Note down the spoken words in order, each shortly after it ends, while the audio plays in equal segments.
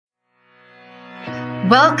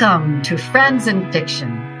Welcome to Friends in Fiction,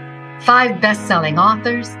 5 best-selling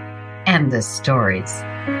authors and the stories.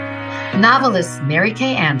 Novelists Mary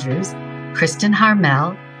Kay Andrews, Kristen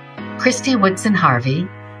Harmel, Christy Woodson Harvey,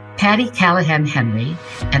 Patty Callahan Henry,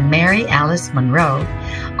 and Mary Alice Monroe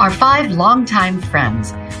are 5 longtime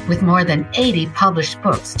friends with more than 80 published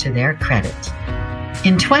books to their credit.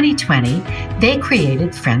 In 2020, they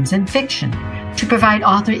created Friends in Fiction to provide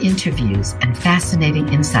author interviews and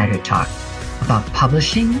fascinating insider talk about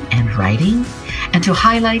publishing and writing, and to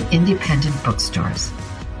highlight independent bookstores.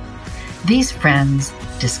 These friends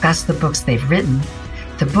discuss the books they've written,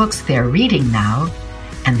 the books they're reading now,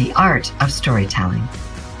 and the art of storytelling.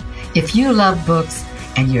 If you love books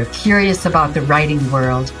and you're curious about the writing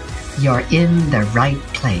world, you're in the right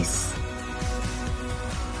place.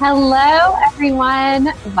 Hello,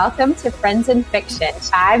 everyone. Welcome to Friends in Fiction,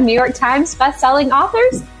 5 New York Times bestselling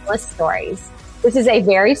authors with stories. This is a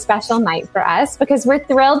very special night for us because we're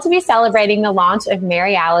thrilled to be celebrating the launch of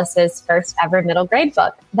Mary Alice's first ever middle grade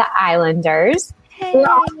book, The Islanders. Hey. We're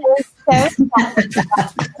also so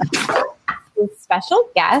with special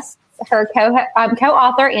guests, her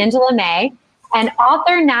co-author Angela May, and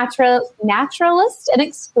author, naturalist, and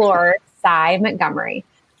explorer Cy Montgomery.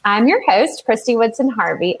 I'm your host, Christy Woodson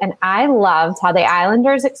Harvey, and I loved how The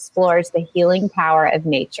Islanders explores the healing power of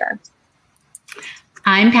nature.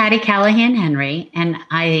 I'm Patty Callahan Henry, and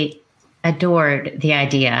I adored the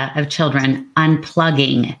idea of children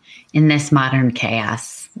unplugging in this modern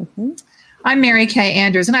chaos. Mm-hmm. I'm Mary Kay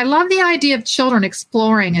Andrews, and I love the idea of children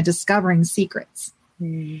exploring and discovering secrets.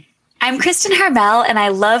 I'm Kristen Harmel, and I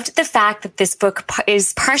loved the fact that this book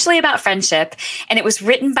is partially about friendship, and it was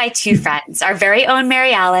written by 2 friends, our very own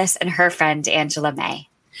Mary Alice and her friend Angela May.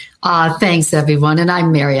 Thanks, everyone. And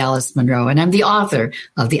I'm Mary Alice Monroe, and I'm the author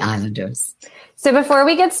of The Islanders. So before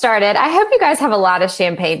we get started, I hope you guys have a lot of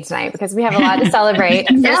champagne tonight because we have a lot to celebrate.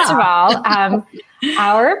 Yeah. First of all,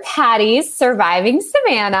 our Patty's Surviving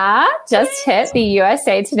Savannah just hit the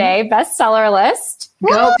USA Today bestseller list.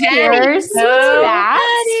 Go, Patty! Cheers to that.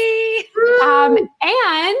 Patty!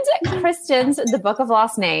 And Kristen's The Book of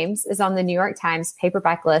Lost Names is on the New York Times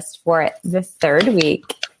paperback list for the 3rd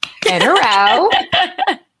week in a row.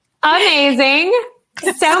 Amazing.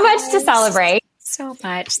 So much to celebrate. So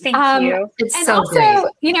much. Thank you. It's and so also, great.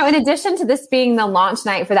 In addition to this being the launch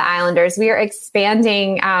night for the Islanders, we are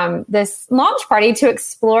expanding this launch party to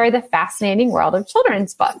explore the fascinating world of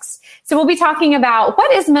children's books. So we'll be talking about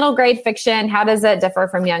what is middle grade fiction, how does it differ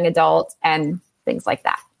from young adult, and things like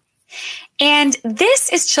that. And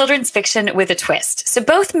this is children's fiction with a twist. So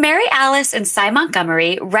both Mary Alice and Cy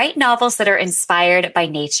Montgomery write novels that are inspired by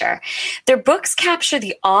nature. Their books capture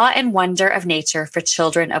the awe and wonder of nature for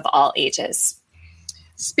children of all ages.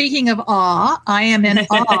 Speaking of awe, I am in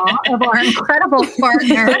awe of our incredible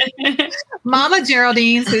partner, Mama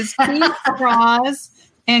Geraldine's, whose tea, straws,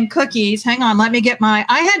 and cookies. Hang on, let me get I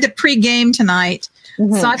had to pre-game tonight.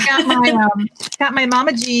 Mm-hmm. So I've got my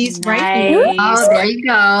Mama G's right here. Oh, there you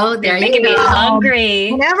go. There you go. Me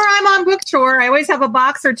hungry. Whenever I'm on book tour, I always have a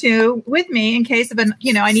box or 2 with me in case of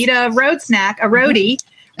I need a road snack, a roadie.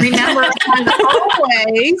 Remember, as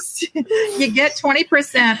always, you get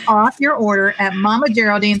 20% off your order at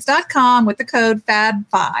mamageraldines.com with the code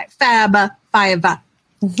FAB5. FAB5.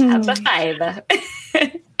 FAB5.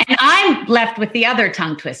 And I'm left with the other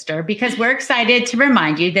tongue twister because we're excited to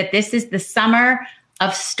remind you that this is the summer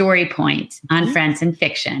of Story Point on Friends in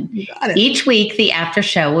Fiction. Each week, the after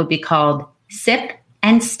show will be called Sip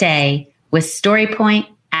and Stay with Story Point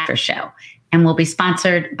After Show, and will be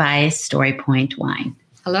sponsored by Story Point Wine.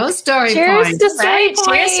 Hello, Story Cheers Point. To Story Point.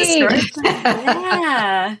 Cheers to Story Point.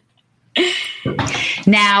 Yeah.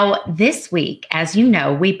 Now, this week, as you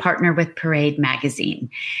know, we partner with Parade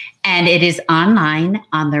Magazine, and it is online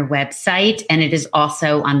on their website, and it is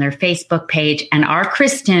also on their Facebook page. And our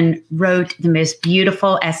Kristen wrote the most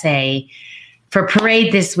beautiful essay for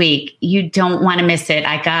Parade this week. You don't want to miss it.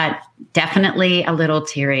 I got definitely a little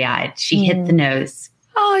teary-eyed. She hit the nose.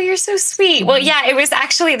 Oh, you're so sweet. Well, yeah, it was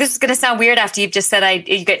actually, this is going to sound weird after you've just said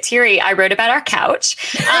you get teary. I wrote about our couch.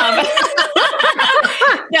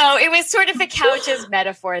 No, it was sort of the couch as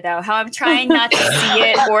metaphor, though, how I'm trying not to see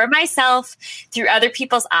it or myself through other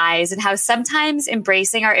people's eyes, and how sometimes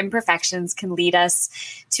embracing our imperfections can lead us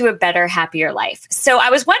to a better, happier life. So I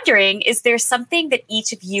was wondering, is there something that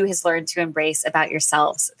each of you has learned to embrace about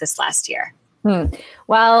yourselves this last year?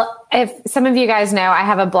 Well, if some of you guys know, I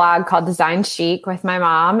have a blog called Design Chic with my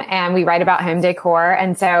mom, and we write about home decor.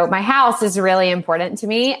 And so my house is really important to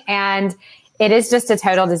me, and it is just a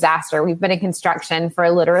total disaster. We've been in construction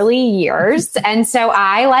for literally years. And so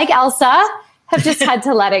I, like Elsa, have just had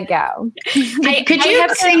to let it go. Could you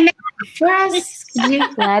sing that Trust you.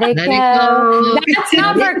 Let it Let go. it go. That's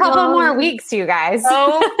not for a couple more weeks, you guys.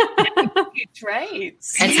 Oh, right.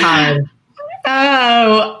 It's hard.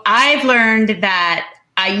 Oh, I've learned that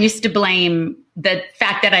I used to blame the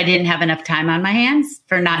fact that I didn't have enough time on my hands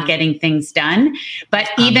for not getting things done. But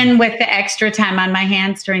even with the extra time on my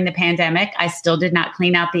hands during the pandemic, I still did not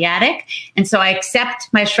clean out the attic. And so I accept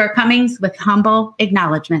my shortcomings with humble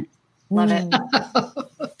acknowledgement. Love it.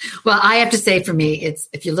 Well, I have to say for me, it's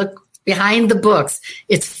if you look behind the books,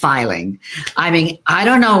 it's filing. I mean, I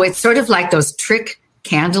don't know. It's sort of like those trick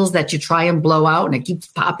candles that you try and blow out and it keeps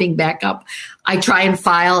popping back up. I try and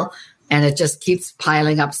file and it just keeps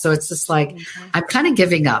piling up. So it's just like, I'm kind of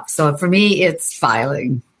giving up. So for me, it's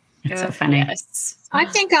filing. It's so funny. Yes. I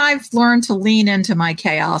think I've learned to lean into my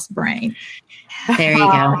chaos brain. There you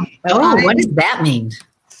go. Oh, what does that mean?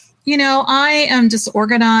 You know, I am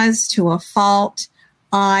disorganized to a fault.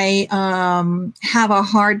 I have a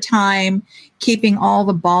hard time keeping all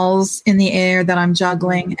the balls in the air that I'm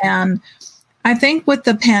juggling. And I think with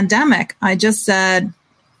the pandemic, I just said,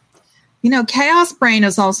 you know, chaos brain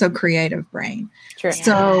is also creative brain. True.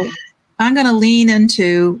 So I'm going to lean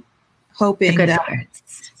into hoping that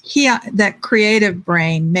that creative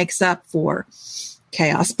brain makes up for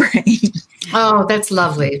chaos brain. Oh, that's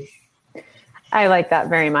lovely. I like that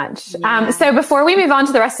very much. So before we move on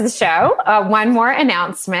to the rest of the show, one more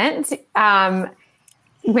announcement.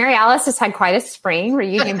 Mary Alice has had quite a spring.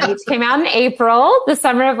 Reunion Beach came out in April. The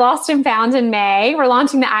Summer of Lost and Found in May. We're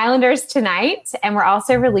launching The Islanders tonight. And we're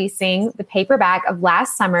also releasing the paperback of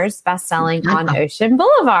last summer's bestselling On Ocean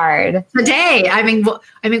Boulevard. Today, I mean,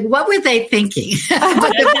 what were they thinking?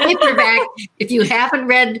 But the paperback, if you haven't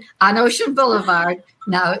read On Ocean Boulevard,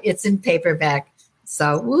 now it's in paperback.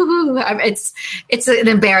 So, woohoo! It's an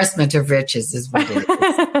embarrassment of riches, is what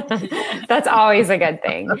it is. That's always a good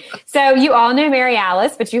thing. So, you all know Mary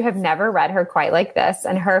Alice, but you have never read her quite like this.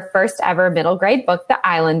 And her first ever middle grade book, The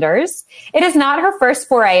Islanders. It is not her first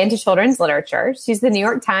foray into children's literature. She's the New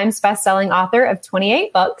York Times bestselling author of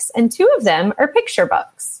 28 books, and 2 of them are picture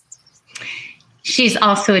books. She's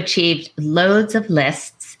also achieved loads of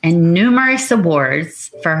lists and numerous awards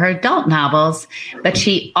for her adult novels, but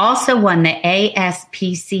she also won the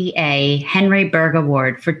ASPCA Henry Berg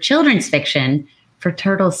Award for children's fiction for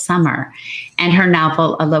Turtle Summer. And her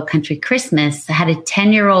novel, A Low Country Christmas, had a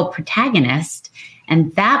 10-year-old protagonist,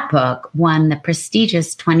 and that book won the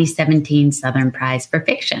prestigious 2017 Southern Prize for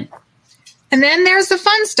Fiction. And then there's the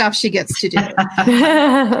fun stuff she gets to do.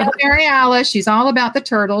 Mary Alice, she's all about the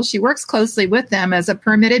turtles. She works closely with them as a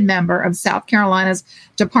permitted member of South Carolina's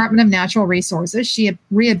Department of Natural Resources. She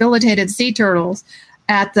rehabilitated sea turtles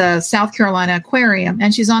at the South Carolina Aquarium,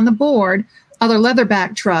 and she's on the board of the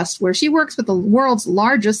Leatherback Trust, where she works with the world's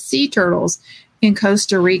largest sea turtles in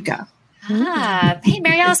Costa Rica. Hey,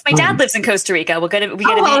 Mary Alice, my dad lives in Costa Rica. We gotta meet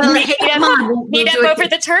up over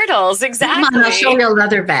the turtles. Exactly. Come on, I'll show you a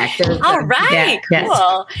leatherback. All right, yeah,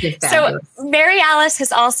 cool. Yes. So Mary Alice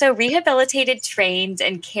has also rehabilitated, trained,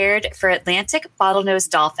 and cared for Atlantic bottlenose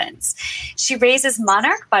dolphins. She raises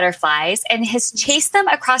monarch butterflies and has chased them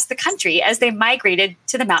across the country as they migrated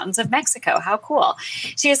to the mountains of Mexico. How cool.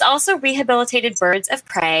 She has also rehabilitated birds of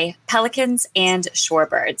prey, pelicans, and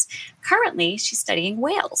shorebirds. Currently, she's studying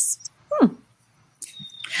whales.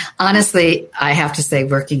 Honestly, I have to say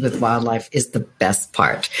working with wildlife is the best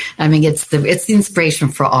part. I mean, it's the inspiration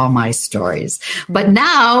for all my stories. But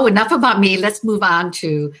now, enough about me. Let's move on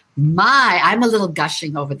to I'm a little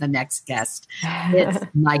gushing over the next guest. It's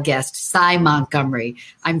my guest, Cy Montgomery.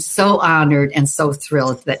 I'm so honored and so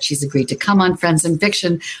thrilled that she's agreed to come on Friends in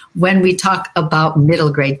Fiction when we talk about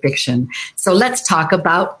middle grade fiction. So let's talk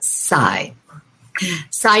about Cy.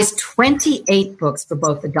 Cy's 28 books for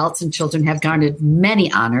both adults and children have garnered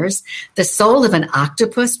many honors. The Soul of an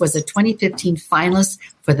Octopus was a 2015 finalist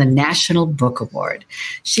for the National Book Award.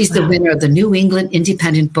 She's the winner of the New England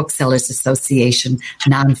Independent Booksellers Association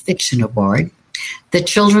Nonfiction Award, the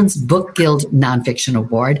Children's Book Guild Nonfiction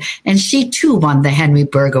Award, and she too won the Henry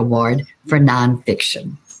Berg Award for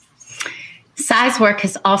nonfiction. Cy's work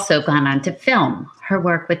has also gone on to film. Her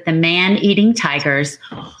work with the Man-Eating Tigers.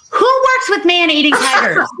 Who works with man-eating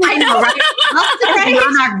tigers? I know, right?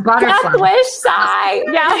 Monarch butterfly. Wish Cy.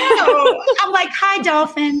 Yeah. I'm like, hi,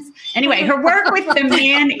 dolphins. Anyway, her work with the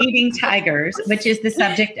man-eating tigers, which is the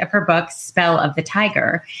subject of her book, Spell of the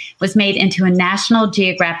Tiger, was made into a National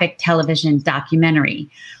Geographic television documentary.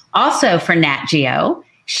 Also for Nat Geo,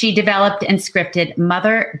 she developed and scripted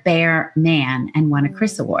Mother Bear Man and won a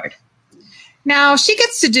Chris Award. Now, Cy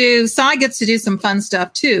gets to do some fun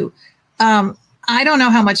stuff, too. I don't know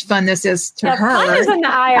how much fun this is to her. Fun is in the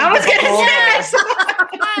eye of I was going to say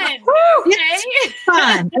Fun. Okay.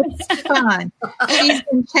 fun. It's fun. She's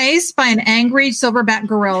been chased by an angry silverback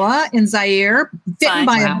gorilla in Zaire, bitten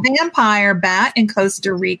by a vampire bat in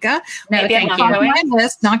Costa Rica. Maybe I'm not On my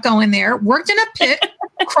list, not going there. Worked in a pit,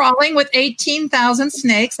 crawling with 18,000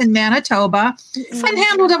 snakes in Manitoba, and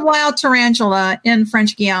handled a wild tarantula in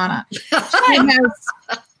French Guiana.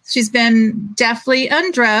 She's been deftly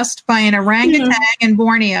undressed by an orangutan in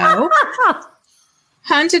Borneo,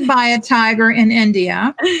 hunted by a tiger in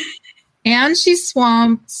India, and she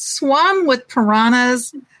swam with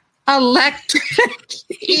piranhas, electric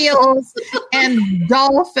eels, and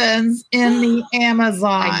dolphins in the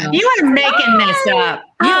Amazon. You are making this up.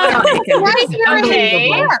 Okay. I'm not making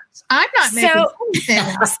anything up.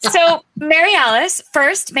 So, Mary Alice,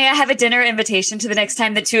 first, may I have a dinner invitation to the next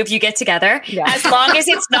time the two of you get together? Yeah. As long as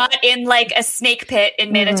it's not in like a snake pit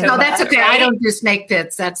in Manitoba. No, that's okay. Right? I don't do snake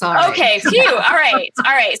pits. That's all right. Okay, phew. All right.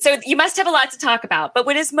 So you must have a lot to talk about. But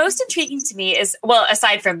what is most intriguing to me is, well,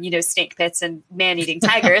 aside from, snake pits and man-eating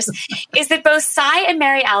tigers, is that both Cy and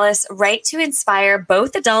Mary Alice write to inspire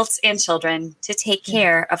both adults and children to take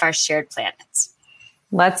care of our shared planet.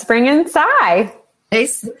 Let's bring in Cy. Hey,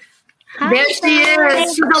 there she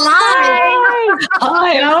is. She's alive.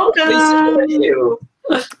 Hi, welcome. You.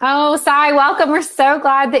 Oh, Cy, welcome. We're so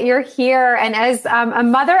glad that you're here. And as a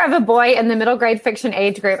mother of a boy in the middle grade fiction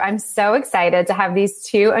age group, I'm so excited to have these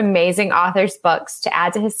two amazing authors' books to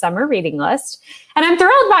add to his summer reading list. And I'm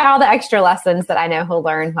thrilled by all the extra lessons that I know he'll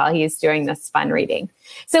learn while he's doing this fun reading.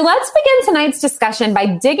 So let's begin tonight's discussion by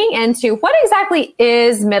digging into what exactly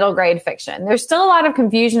is middle grade fiction. There's still a lot of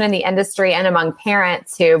confusion in the industry and among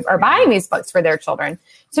parents who are buying these books for their children.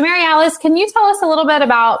 So Mary Alice, can you tell us a little bit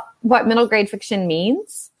about what middle grade fiction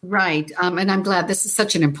means? Right. And I'm glad this is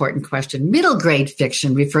such an important question. Middle grade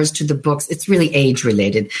fiction refers to the books, it's really age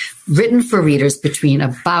related, written for readers between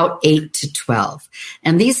about 8 to 12.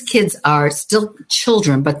 And these kids are still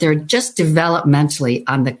children, but they're just developmentally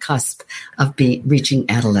on the cusp of reaching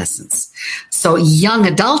adolescence. So young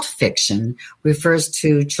adult fiction refers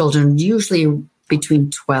to children usually between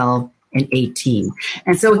 12 and 18.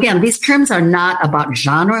 And so again, these terms are not about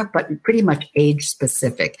genre, but pretty much age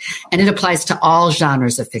specific. And it applies to all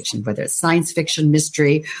genres of fiction, whether it's science fiction,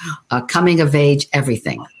 mystery, coming of age,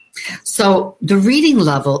 everything. So the reading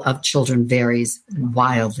level of children varies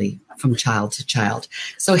wildly from child to child.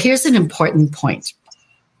 So here's an important point.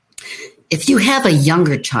 If you have a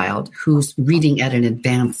younger child who's reading at an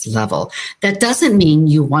advanced level, that doesn't mean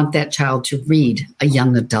you want that child to read a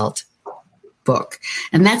young adult book.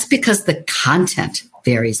 And that's because the content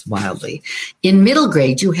varies wildly. In middle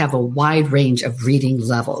grade, you have a wide range of reading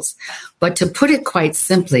levels. But to put it quite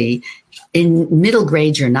simply, in middle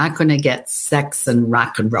grade, you're not going to get sex and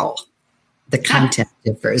rock and roll. The content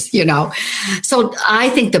differs, So I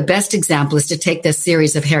think the best example is to take the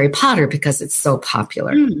series of Harry Potter because it's so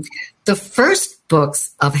popular. The first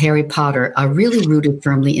books of Harry Potter are really rooted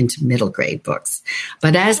firmly into middle grade books.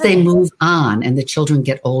 But as they move on and the children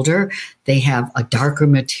get older, they have a darker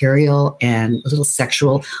material and a little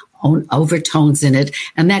sexual overtones in it.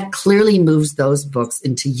 And that clearly moves those books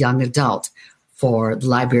into young adult for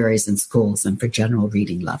libraries and schools and for general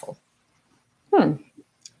reading level.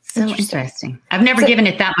 So interesting. I've never given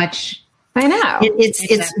it that much. I know.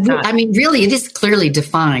 Really, it is clearly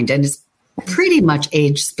defined and it's pretty much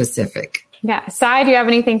age specific. Yeah. Cy, do you have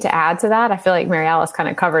anything to add to that? I feel like Mary Alice kind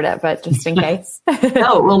of covered it, but just in case.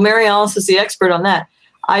 No, well, Mary Alice is the expert on that.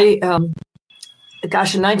 In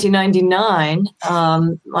 1999,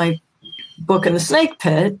 my book In the Snake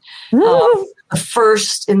Pit, the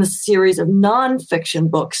first in the series of nonfiction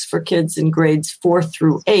books for kids in grades 4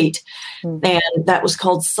 through 8. And that was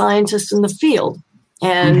called Scientists in the Field.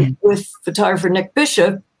 And with photographer Nick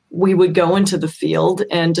Bishop, we would go into the field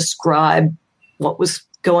and describe what was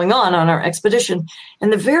going on our expedition.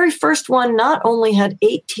 And the very first one not only had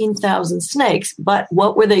 18,000 snakes, but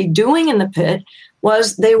what were they doing in the pit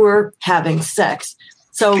was they were having sex.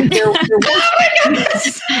 So there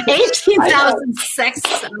was 18,000 sex.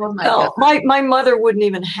 Oh my God. My mother wouldn't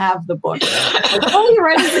even have the book. You're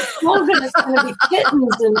ready for children. It's going to be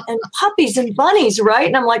kittens and puppies and bunnies, right?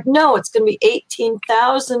 And I'm like, no, it's going to be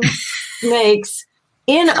 18,000 snakes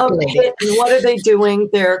in a pit. And what are they doing?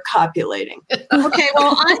 They're copulating. Okay,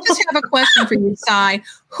 well, I just have a question for you, Cy.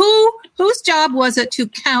 Whose job was it to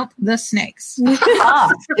count the snakes?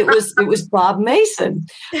 It was Bob Mason,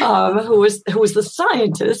 who was the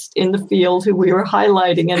scientist in the field who we were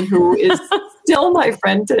highlighting and who is still my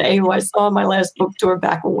friend today, who I saw on my last book tour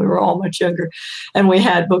back when we were all much younger and we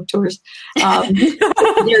had book tours.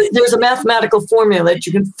 There's a mathematical formula that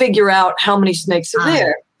you can figure out how many snakes are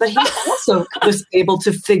there. But he also was able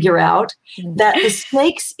to figure out that the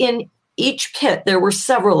snakes in each pit, there were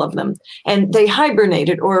several of them, and they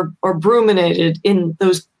hibernated or bruminated in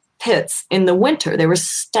those pits in the winter. They were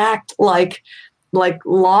stacked like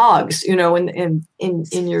logs, in your I'm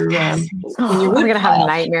gonna have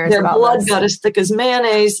nightmares. Their about blood this. got as thick as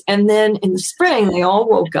mayonnaise, and then in the spring they all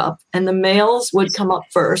woke up, and the males would come up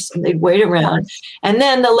first, and they'd wait around, and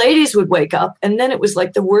then the ladies would wake up, and then it was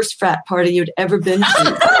like the worst frat party you'd ever been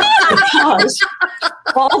to, because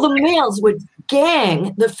all the males would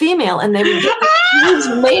gang the female, and they would get huge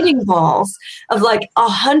mating balls of like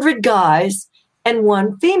 100 guys and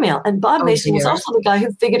one female. And Bob Mason was also the guy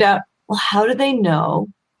who figured out, well, how do they know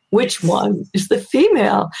which one is the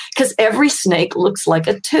female? Because every snake looks like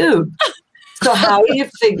a tube. So how do you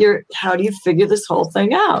figure this whole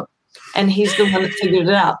thing out? And he's the one that figured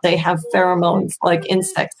it out. They have pheromones like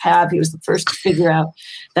insects have. He was the first to figure out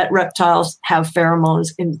that reptiles have pheromones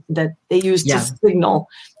that they use to signal,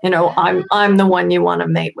 I'm the one you want to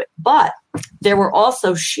mate with. But there were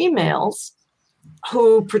also she-males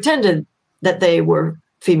who pretended that they were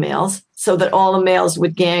females so that all the males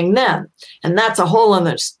would gang them. And that's a whole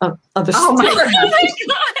other story. Oh my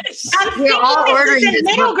gosh. We're all ordering this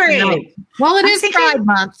middle grade. Well, it is Pride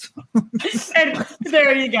Month. And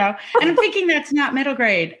there you go. And I'm thinking that's not middle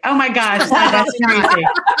grade. Oh my gosh, that's crazy.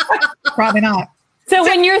 Probably not. So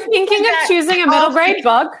when you're thinking of choosing a middle grade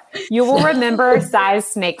book, you will remember Sai's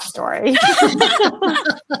snake story.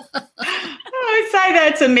 Oh, Sai,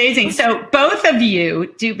 that's amazing. So both of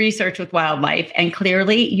you do research with wildlife, and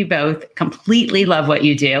clearly you both completely love what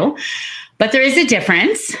you do. But there is a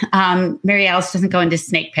difference. Mary Alice doesn't go into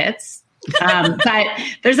snake pits. But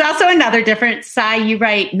there's also another difference. Sai, you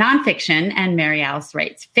write nonfiction, and Mary Alice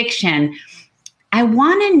writes fiction. I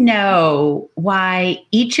want to know why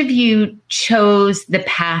each of you chose the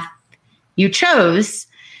path you chose,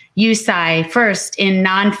 you, Sai, first in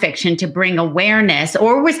nonfiction to bring awareness,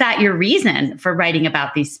 or was that your reason for writing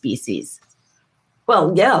about these species?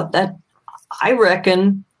 Well, yeah, that I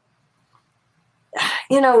reckon,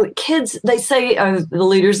 kids, they say are the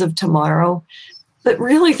leaders of tomorrow, but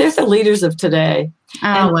really they're the leaders of today. Oh,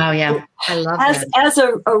 and wow, yeah. I love that. As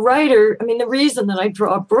a writer, I mean, the reason that I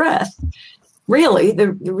draw breath, really,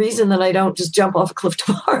 the reason that I don't just jump off a cliff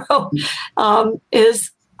tomorrow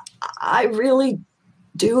is I really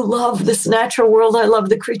do love this natural world. I love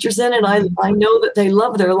the creatures in it. I know that they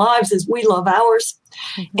love their lives as we love ours.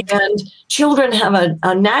 Mm-hmm. And children have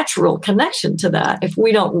a natural connection to that if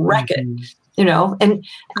we don't wreck it, And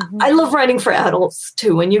mm-hmm. I love writing for adults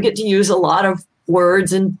too. And you get to use a lot of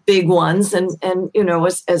words and big ones. And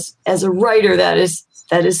as a writer, that is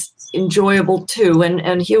enjoyable too.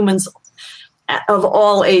 And humans of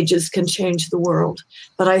all ages can change the world.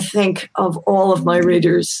 But I think of all of my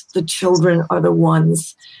readers, the children are the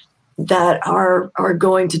ones that are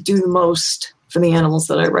going to do the most for the animals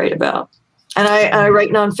that I write about. And I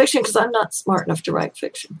write nonfiction because I'm not smart enough to write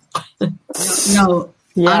fiction. No,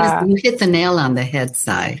 honestly, you hit the nail on the head,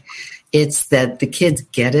 Sai. It's that the kids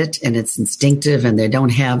get it and it's instinctive and they don't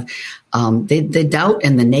have, the doubt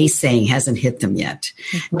and the naysaying hasn't hit them yet.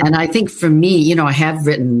 Mm-hmm. And I think for me, I have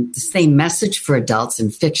written the same message for adults in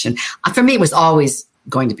fiction. For me, it was always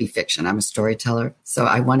going to be fiction. I'm a storyteller. So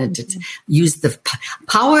I wanted to use the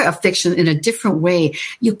power of fiction in a different way.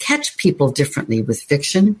 You catch people differently with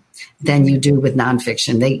fiction than you do with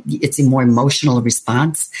nonfiction. It's a more emotional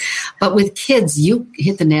response. But with kids, you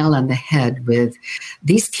hit the nail on the head with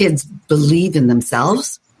these kids believe in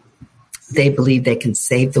themselves. They believe they can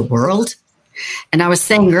save the world. And I was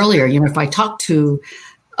saying earlier, if I talk to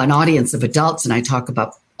an audience of adults and I talk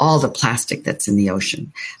about all the plastic that's in the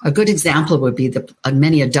ocean, a good example would be that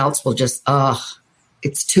many adults will just,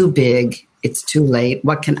 it's too big, it's too late,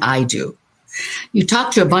 what can I do? You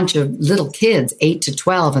talk to a bunch of little kids, 8 to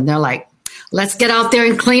 12, and they're like, let's get out there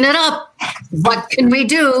and clean it up. What can we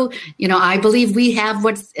do? I believe we have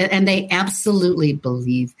and they absolutely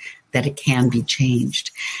believe that it can be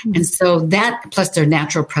changed. Mm-hmm. And so that, plus their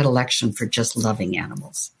natural predilection for just loving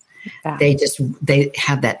animals. Yeah. They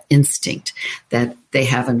have that instinct that they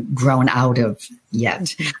haven't grown out of yet.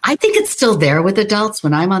 Mm-hmm. I think it's still there with adults.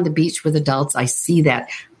 When I'm on the beach with adults, I see that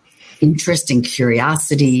interest and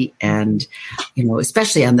curiosity and,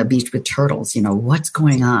 especially on the beach with turtles, what's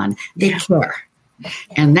going on? They care.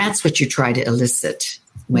 And that's what you try to elicit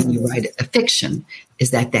when you write a fiction,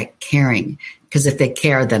 is that caring. Because if they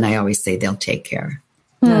care, then I always say they'll take care.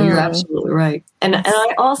 No, you're absolutely right. And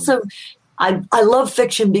I also... I love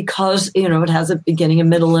fiction because, it has a beginning, a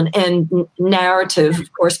middle, and end. Narrative,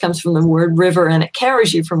 of course, comes from the word river, and it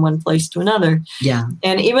carries you from one place to another. Yeah.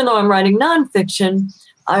 And even though I'm writing nonfiction,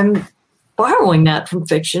 I'm borrowing that from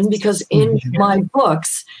fiction because in my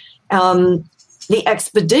books, the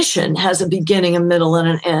expedition has a beginning, a middle, and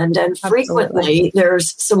an end. And frequently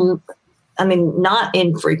there's some, not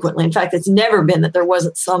infrequently. In fact, it's never been that there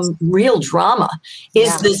wasn't some real drama.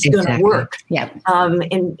 Is this going to work? Yeah.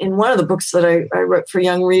 In one of the books that I wrote for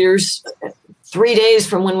young readers, 3 days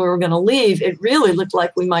from when we were going to leave, it really looked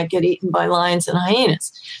like we might get eaten by lions and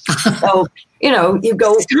hyenas. So, you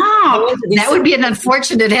go. Stop. That would be an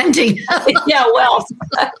unfortunate ending. Yeah, well,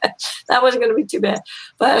 that wasn't going to be too bad.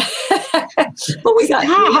 But we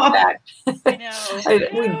got back.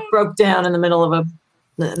 We broke down in the middle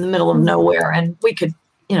of nowhere, and we could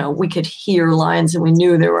hear lions, and we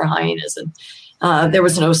knew there were hyenas, and there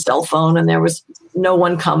was no cell phone, and there was no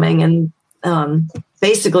one coming, and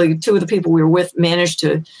basically 2 of the people we were with managed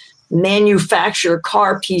to manufacture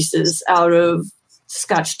car pieces out of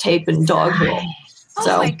Scotch tape and dog hair.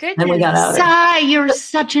 Oh my goodness. And we got out of there. You're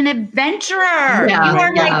such an adventurer. Yeah, you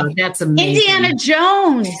are like that's amazing. Indiana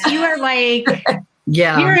Jones. You are like,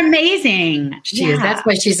 you're amazing. She is. That's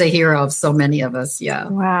why she's a hero of so many of us. Yeah.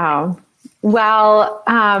 Wow. Well,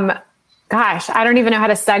 gosh, I don't even know how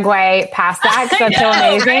to segue past that because that's so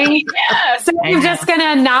amazing. Right? Yeah. So I'm just going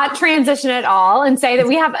to not transition at all and say that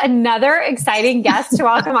we have another exciting guest to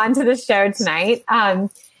welcome onto the show tonight.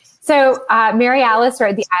 So Mary Alice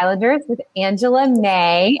wrote The Islanders with Angela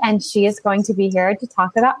May, and she is going to be here to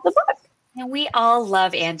talk about the book. And we all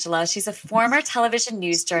love Angela. She's a former television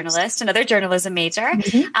news journalist, another journalism major.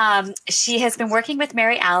 Mm-hmm. She has been working with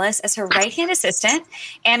Mary Alice as her right-hand assistant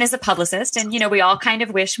and as a publicist. And, we all kind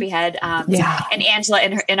of wish we had an Angela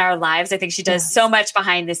in our lives. I think she does so much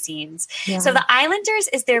behind the scenes. Yeah. So The Islanders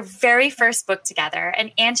is their very first book together.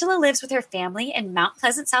 And Angela lives with her family in Mount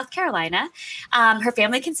Pleasant, South Carolina. Her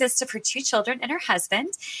family consists of her 2 children and her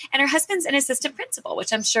husband. And her husband's an assistant principal,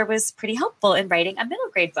 which I'm sure was pretty helpful in writing a middle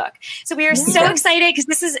grade book. So we are so excited because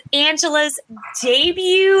this is Angela's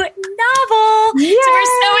debut novel. Yay! So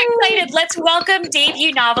we're so excited. Let's welcome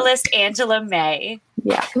debut novelist Angela May.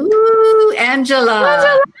 Yeah. Ooh,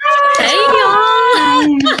 Angela. Hey,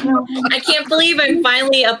 y'all. I can't believe I'm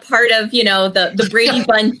finally a part of, the Brady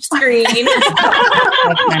Bunch screen. This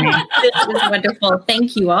is wonderful.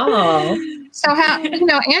 Thank you all. So how,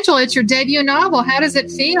 Angela, it's your debut novel. How does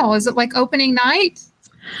it feel? Is it like opening night?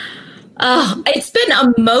 Oh, it's been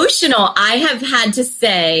emotional. I have had to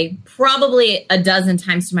say probably a dozen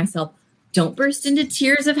times to myself, don't burst into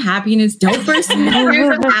tears of happiness. Don't burst into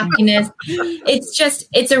tears of happiness.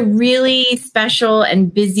 It's a really special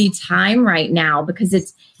and busy time right now because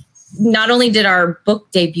it's not only did our book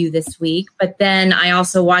debut this week, but then I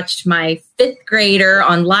also watched my 5th grader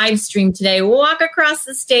on live stream today walk across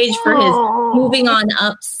the stage for his moving on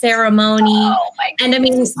up ceremony. And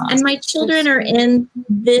and my children are in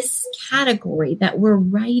this category that we're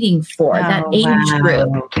writing for, that age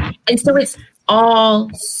group. And so it's all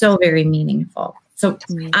so very meaningful. So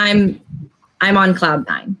I'm on cloud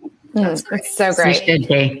 9. It's so great. You should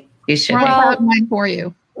be. You should be. Cloud 9 for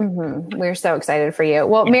you. Mm-hmm. We're so excited for you.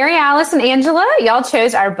 Well, Mary Alice and Angela, y'all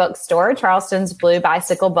chose our bookstore, Charleston's Blue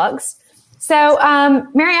Bicycle Books. So,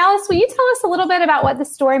 Mary Alice, will you tell us a little bit about what the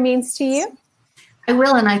store means to you? I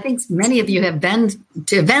will, and I think many of you have been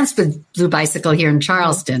to events with Blue Bicycle here in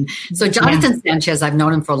Charleston. So Jonathan Sanchez, I've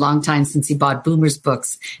known him for a long time since he bought Boomer's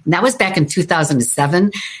books. And that was back in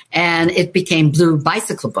 2007, and it became Blue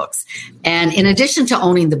Bicycle Books. And in addition to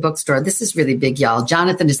owning the bookstore, this is really big, y'all.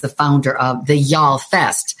 Jonathan is the founder of the Y'all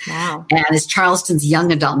Fest. Wow. And it's Charleston's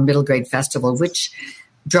young adult and middle grade festival, which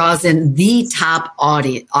draws in the top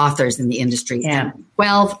authors in the industry. Yeah. And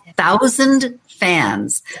 12,000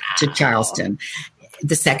 fans to Charleston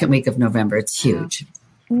the second week of November. It's huge.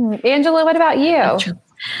 Angela, what about you?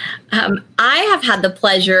 I have had the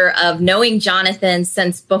pleasure of knowing Jonathan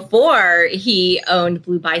since before he owned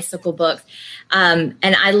Blue Bicycle Books. And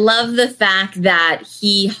I love the fact that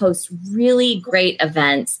he hosts really great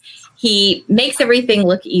events. He makes everything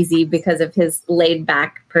look easy because of his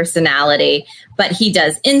laid-back personality, but he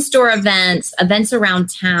does in-store events around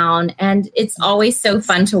town, and it's always so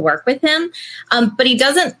fun to work with him. But he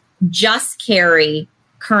doesn't just carry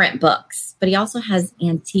current books, but he also has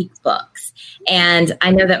antique books. And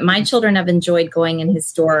I know that my children have enjoyed going in his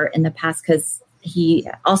store in the past because he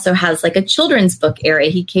also has like a children's book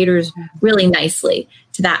area. He caters really nicely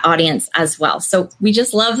to that audience as well. So we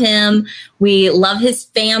just love him. We love his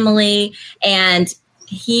family. And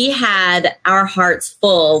he had our hearts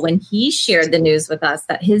full when he shared the news with us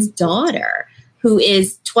that his daughter, who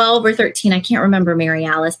is 12 or 13, I can't remember, Mary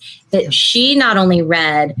Alice, that she not only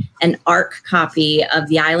read an ARC copy of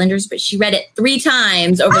The Islanders, but she read it 3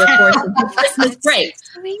 times over the course of the Christmas break.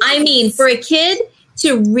 I mean, for a kid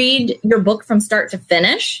to read your book from start to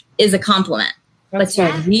finish is a compliment. But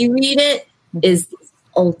to reread it is the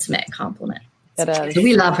ultimate compliment. It is.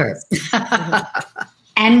 We love her.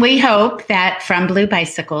 And we hope that from Blue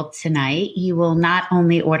Bicycle tonight, you will not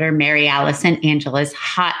only order Mary Alice and Angela's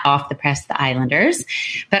hot off the press The Islanders,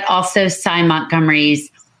 but also Cy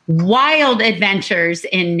Montgomery's wild adventures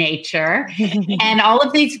in nature and all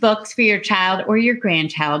of these books for your child or your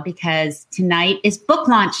grandchild, because tonight is book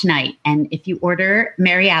launch night. And if you order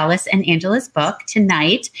Mary Alice and Angela's book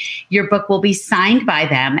tonight, your book will be signed by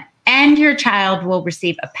them and your child will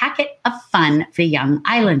receive a packet of fun for young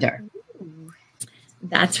Islander.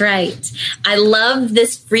 That's right. I love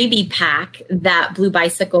this freebie pack that Blue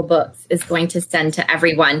Bicycle Books is going to send to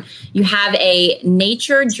everyone. You have a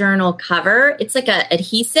nature journal cover. It's like an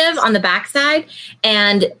adhesive on the backside,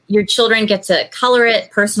 and your children get to color it,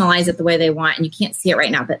 personalize it the way they want. And you can't see it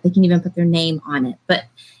right now, but they can even put their name on it. But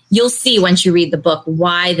you'll see once you read the book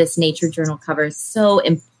why this nature journal cover is so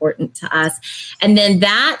important to us. And then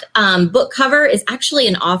that book cover is actually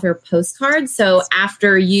an author postcard. So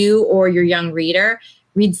after you or your young reader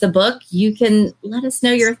reads the book, you can let us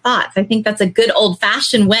know your thoughts. I think that's a good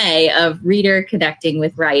old-fashioned way of reader connecting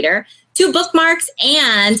with writer. 2 bookmarks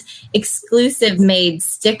and exclusive made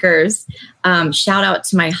stickers. Shout out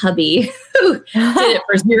to my hubby who did it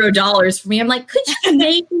for $0 for me. I'm like, could you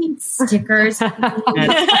make me stickers? I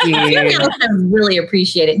really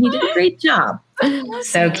appreciate it. He did a great job.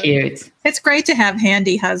 So cute. It's great to have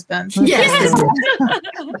handy husbands. Yes.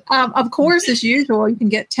 Of course, as usual, you can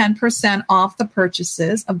get 10% off the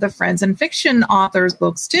purchases of the Friends and Fiction authors'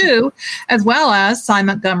 books too, as well as Cy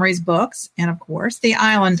Montgomery's books and, of course, The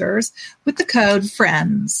Islanders with the code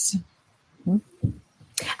FRIENDS.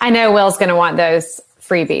 I know Will's going to want those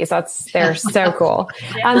freebies. They're so cool.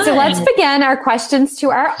 So let's begin our questions to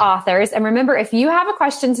our authors. And remember, if you have a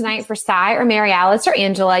question tonight for Cy or Mary Alice or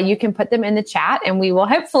Angela, you can put them in the chat and we will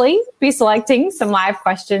hopefully be selecting some live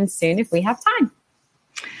questions soon if we have time.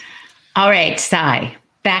 All right, Cy,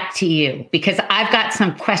 back to you, because I've got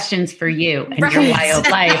some questions for you and your wild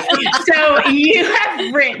life. So you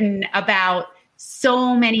have written about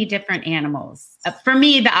so many different animals. For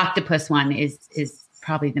me, the octopus one is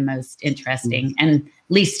probably the most interesting and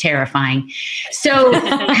least terrifying. So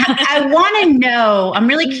I want to know, I'm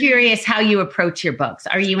really curious how you approach your books.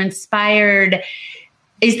 Are you inspired?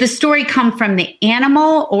 Is the story come from the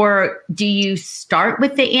animal, or do you start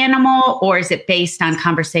with the animal, or is it based on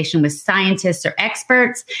conversation with scientists or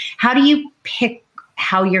experts? How do you pick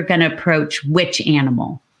how you're going to approach which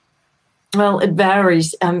animal? Well, it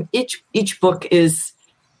varies. Each book is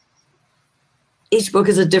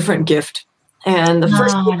a different gift. And the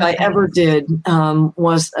first book I ever did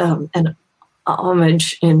was an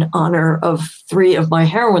homage in honor of 3 of my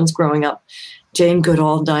heroines growing up, Jane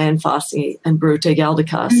Goodall, Diane Fossey, and Brute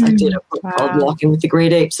Galdicas. I did a book called Walking with the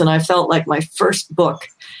Great Apes, and I felt like my first book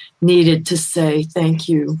needed to say thank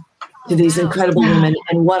you to these incredible women.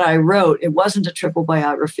 And what I wrote, it wasn't a triple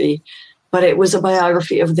biography, but it was a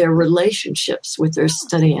biography of their relationships with their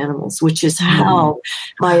study animals, which is how,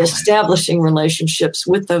 by establishing relationships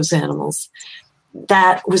with those animals,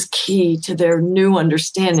 that was key to their new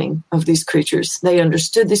understanding of these creatures. They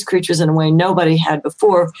understood these creatures in a way nobody had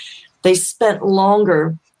before. They spent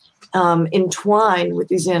longer entwined with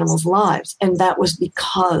these animals' lives, and that was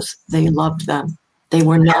because they loved them. They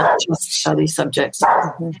were not just study subjects.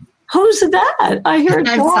 Who's that? I heard.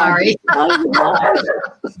 I'm sorry.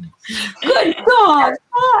 Good God!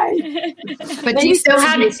 Hi. But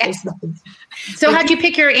how'd you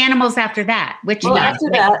pick your animals after that? After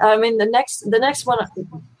that, I mean, the next one,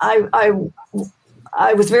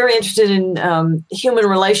 I was very interested in human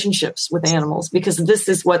relationships with animals, because this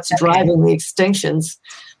is what's driving the extinctions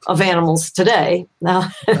of animals today. Now,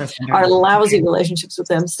 our lousy relationships with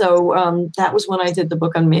them. So that was when I did the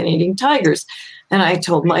book on man-eating tigers. And I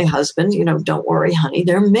told my husband, don't worry, honey,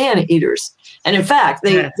 they're man-eaters. And in fact,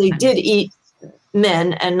 they did eat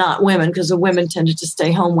men and not women, because the women tended to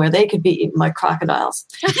stay home where they could be eaten by crocodiles.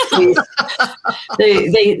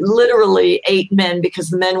 They literally ate men, because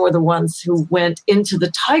the men were the ones who went into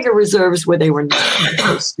the tiger reserves where they were not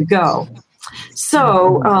supposed to go.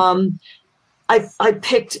 So I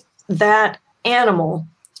picked that animal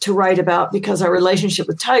to write about because our relationship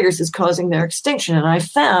with tigers is causing their extinction. And I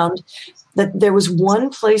found that there was one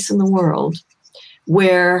place in the world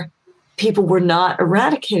where people were not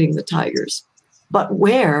eradicating the tigers, but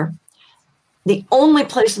where the only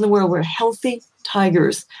place in the world where healthy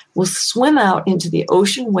tigers will swim out into the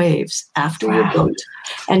ocean waves after your boat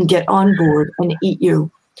and get on board and eat you.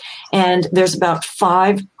 And there's about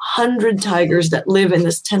 500 tigers that live in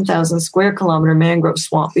this 10,000 square kilometer mangrove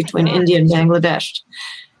swamp between India and Bangladesh.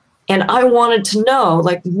 And I wanted to know,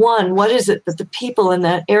 like, one, what is it that the people in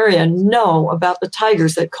that area know about the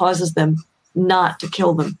tigers that causes them not to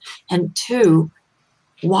kill them? And two,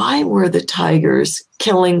 why were the tigers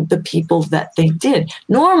killing the people that they did?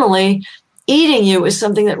 Normally, eating you is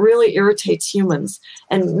something that really irritates humans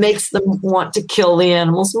and makes them want to kill the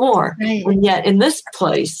animals more. Right. And yet in this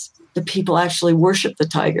place, the people actually worship the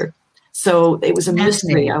tiger. So it was a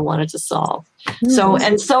mystery I wanted to solve. So,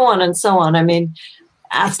 and so on and so on. I mean,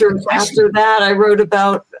 after that, I wrote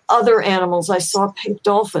about other animals. I saw pink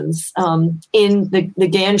dolphins in the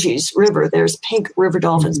Ganges River. There's pink river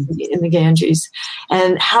dolphins in the Ganges.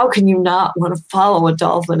 And how can you not want to follow a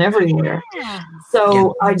dolphin everywhere?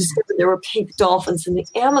 So I discovered there were pink dolphins in the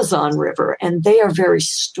Amazon River, and they are very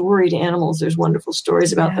storied animals. There's wonderful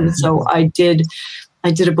stories about them. So I did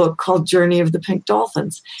a book called Journey of the Pink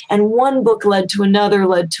Dolphins, and one book led to another,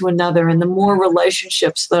 and the more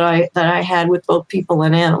relationships that I had with both people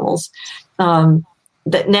and animals,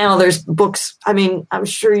 that now there's books. I mean, I'm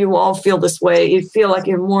sure you all feel this way. You feel like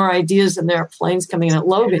you have more ideas than there are planes coming in at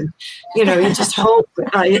Logan. You just hope,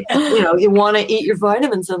 you want to eat your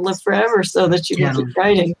vitamins and live forever so that you can keep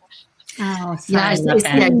writing. Oh, yeah, it's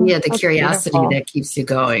the idea, the curiosity that keeps you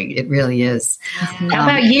going. It really is. How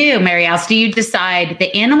about you, Mary Alice? Do you decide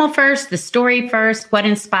the animal first, the story first? What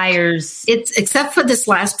inspires? It's except for this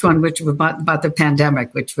last one, which was about the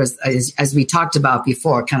pandemic, which was, as we talked about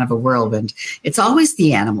before, kind of a whirlwind. It's always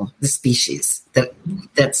the animal, the species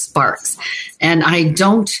that sparks. And I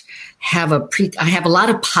don't have I have a lot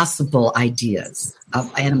of possible ideas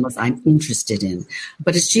of animals I'm interested in,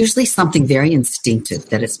 but it's usually something very instinctive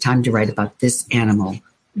that it's time to write about this animal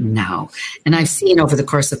now. And I've seen over the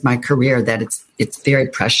course of my career that it's very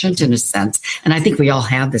prescient in a sense. And I think we all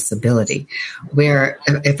have this ability where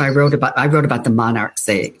if I wrote about the monarchs,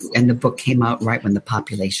 say, and the book came out right when the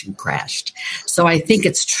population crashed. So I think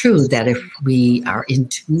it's true that if we are in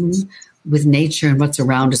tune with nature and what's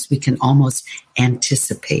around us, we can almost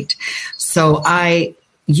anticipate. So I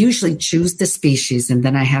usually choose the species, and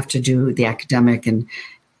then I have to do the academic and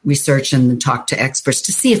research and talk to experts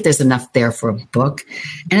to see if there's enough there for a book.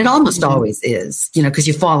 And it almost always is, because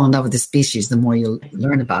you fall in love with the species the more you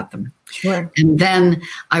learn about them. Sure. And then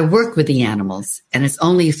I work with the animals, and it's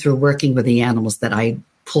only through working with the animals that I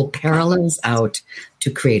pull parallels out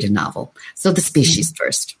to create a novel. So the species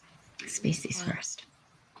first. Species first.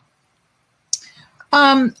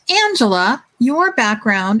 Angela, your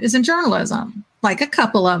background is in journalism, like a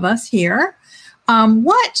couple of us here.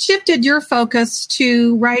 What shifted your focus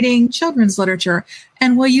to writing children's literature,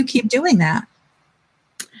 and will you keep doing that?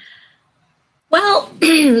 Well,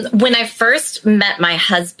 when I first met my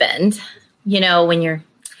husband, when you're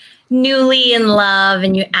newly in love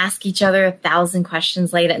and you ask each other 1,000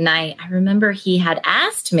 questions late at night, I remember he had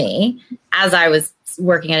asked me, as I was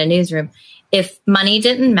working at a newsroom, if money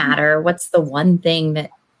didn't matter, what's the one thing that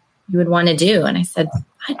you would want to do? And I said,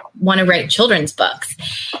 I want to write children's books.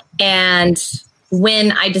 And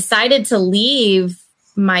when I decided to leave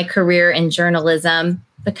my career in journalism,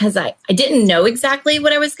 because I didn't know exactly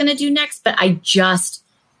what I was going to do next, but I just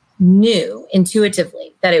knew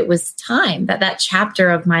intuitively that it was time, that chapter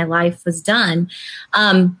of my life was done.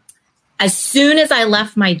 As soon as I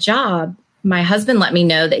left my job, my husband let me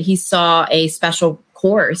know that he saw a special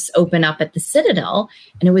course open up at the Citadel,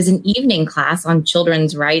 and it was an evening class on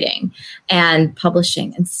children's writing and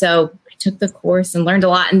publishing. And so I took the course and learned a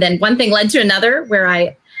lot. And then one thing led to another where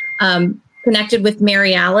I connected with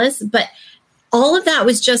Mary Alice. But all of that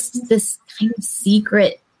was just this kind of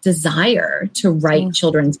secret desire to write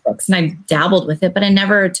children's books. And I dabbled with it, but I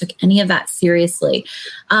never took any of that seriously.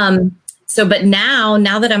 But now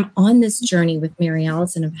that I'm on this journey with Mary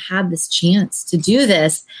Alice and have had this chance to do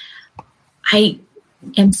this, I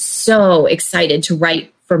am so excited to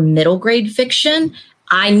write for middle grade fiction.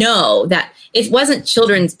 I know that it wasn't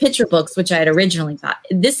children's picture books, which I had originally thought.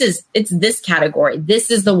 It's this category. This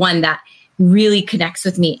is the one that really connects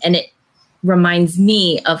with me. And it reminds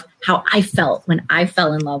me of how I felt when I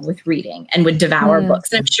fell in love with reading and would devour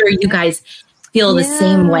books. And I'm sure you guys feel the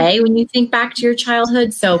same way when you think back to your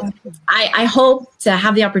childhood. So I hope to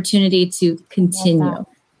have the opportunity to continue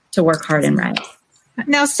to work hard and write.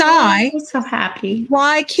 Now, Sai, I'm so happy.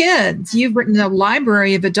 Why kids? You've written a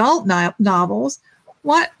library of adult novels.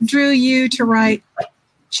 What drew you to write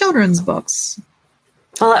children's books?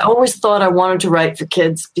 Well, I always thought I wanted to write for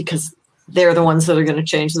kids because they're the ones that are going to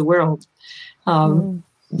change the world.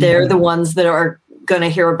 They're the ones that are going to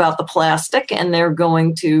hear about the plastic, and they're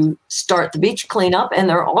going to start the beach cleanup, and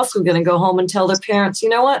they're also going to go home and tell their parents, you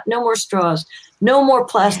know what? No more straws, no more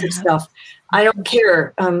plastic stuff. I don't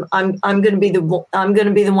care. I'm going to be the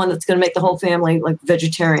one that's going to make the whole family like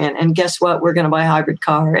vegetarian. And guess what? We're going to buy a hybrid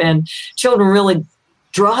car. And children really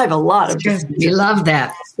drive a lot of this. We love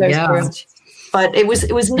that. Yeah. But it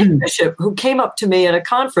was Nick Bishop who came up to me at a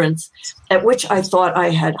conference at which I thought I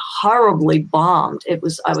had horribly bombed. I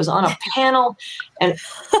was on a panel, and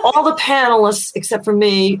all the panelists except for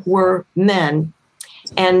me were men.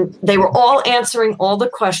 And they were all answering all the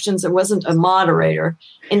questions. There wasn't a moderator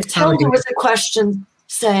until there was a question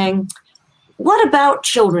saying, "What about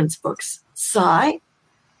children's books, Cy?"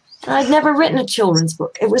 And I'd never written a children's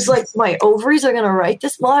book. It was like, my ovaries are going to write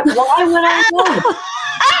this. Why would I know?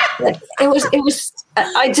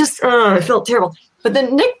 I felt terrible. But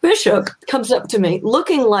then Nick Bishop comes up to me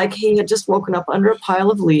looking like he had just woken up under a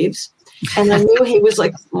pile of leaves. And I knew he was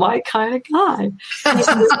like my kind of guy. He's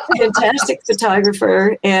a fantastic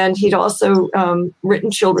photographer, and he'd also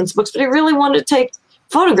written children's books, but he really wanted to take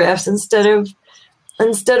photographs instead of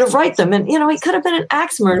write them. And, he could have been an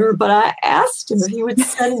axe murderer, but I asked him if he would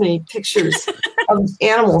send me pictures of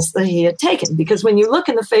animals that he had taken. Because when you look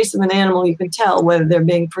in the face of an animal, you can tell whether they're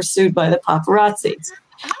being pursued by the paparazzi.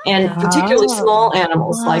 And particularly small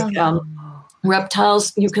animals like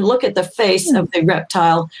reptiles, you can look at the face of the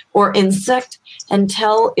reptile or insect and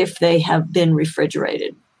tell if they have been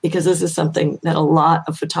refrigerated. Because this is something that a lot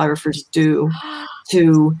of photographers do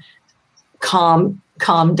to calm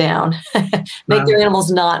down, make their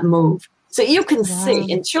animals not move. So you can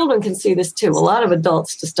see, and children can see this too. A lot of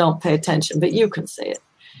adults just don't pay attention, but you can see it.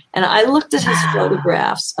 And I looked at his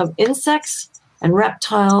photographs of insects and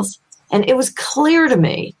reptiles, and it was clear to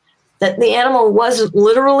me that the animal wasn't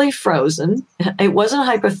literally frozen. It wasn't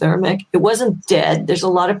hypothermic. It wasn't dead. There's a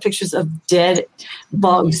lot of pictures of dead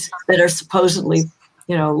bugs that are supposedly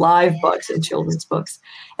live bugs in children's books.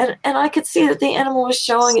 And I could see that the animal was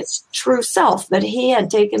showing its true self, that he had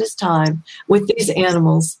taken his time with these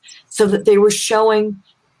animals so that they were showing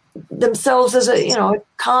themselves as a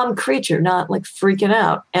calm creature, not like freaking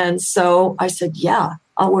out. And so I said, yeah,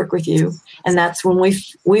 I'll work with you. And that's when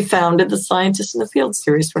we founded the Scientist in the Field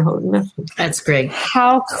series for Houghton Mifflin. That's great.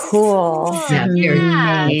 How cool.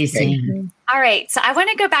 Yeah, amazing. All right. So I want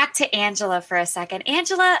to go back to Angela for a second.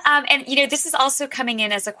 Angela, and this is also coming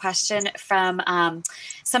in as a question from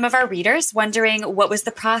some of our readers wondering what was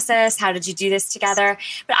the process? How did you do this together?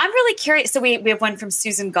 But I'm really curious. So we have one from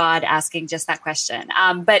Susan God asking just that question.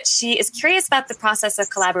 But she is curious about the process of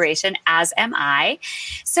collaboration, as am I.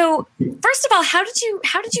 So first of all, how did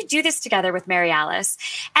you do this together with Mary Alice?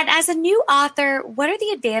 And as a new author, what are the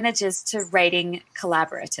advantages to writing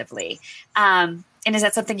collaboratively? And is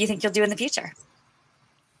that something you think you'll do in the future?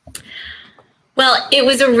 Well, it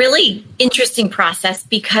was a really interesting process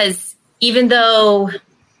because even though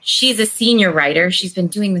she's a senior writer, she's been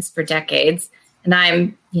doing this for decades, and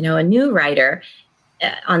I'm, a new writer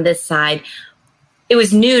on this side. It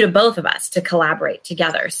was new to both of us to collaborate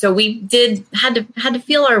together. So we had to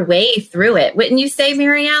feel our way through it. Wouldn't you say,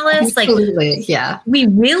 Mary Alice? Absolutely, yeah. We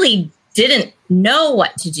really didn't know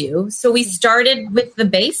what to do. So we started with the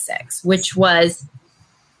basics, which was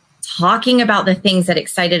talking about the things that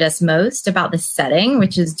excited us most about the setting,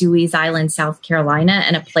 which is Dewey's Island, South Carolina,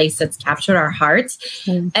 and a place that's captured our hearts.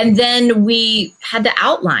 Mm-hmm. And then we had to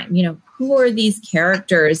outline, who are these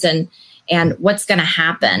characters and what's going to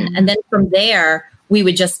happen. Mm-hmm. And then from there, we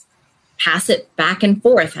would just pass it back and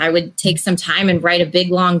forth. I would take some time and write a big,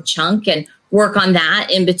 long chunk and work on that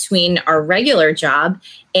in between our regular job.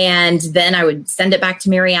 And then I would send it back to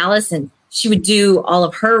Mary Alice, and she would do all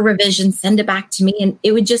of her revisions, send it back to me, and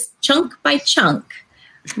it would just chunk by chunk.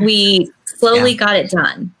 We slowly got it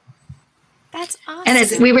done. That's awesome. And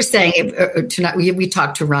as we were saying tonight, we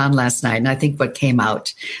talked to Ron last night, and I think what came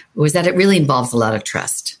out was that it really involves a lot of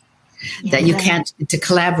trust. Yeah. That you can't, to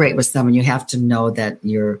collaborate with someone, you have to know that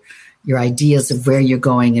your ideas of where you're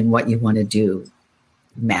going and what you want to do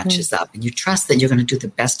matches up, and you trust that you're going to do the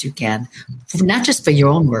best you can, not just for your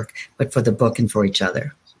own work, but for the book and for each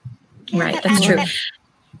other. Right, that's true.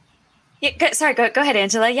 Yeah, sorry, go ahead,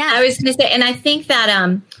 Angela. Yeah, I was going to say, and I think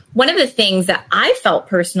that one of the things that I felt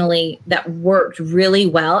personally that worked really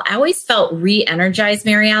well, I always felt re-energized,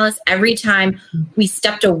 Mary Alice, every time we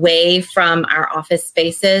stepped away from our office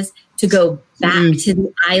spaces to go back to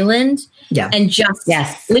the island and just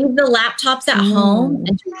leave the laptops at home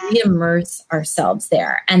and to re-immerse ourselves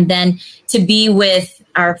there. And then to be with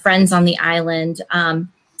our friends on the island,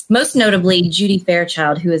 most notably Judy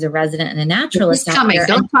Fairchild, who is a resident and a naturalist. She's coming.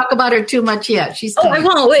 Don't talk about her too much yet. She's coming. I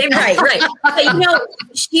won't. Right. But,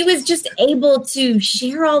 she was just able to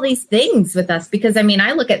share all these things with us because,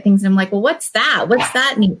 I look at things and I'm like, well, what's that? What's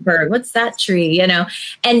that neat bird? What's that tree?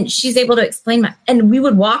 And she's able to explain and we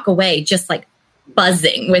would walk away just like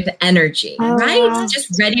buzzing with energy, right?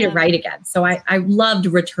 Just ready to write again. So I loved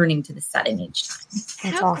returning to the setting each time.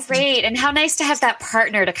 That's awesome. Great. And how nice to have that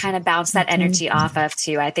partner to kind of bounce that energy off of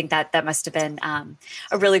too. I think that must have been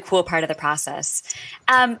a really cool part of the process.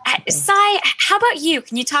 Sai, how about you?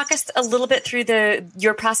 Can you talk us a little bit through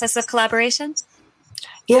your process of collaboration?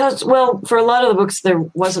 Yes. Well, for a lot of the books, there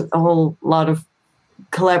wasn't a whole lot of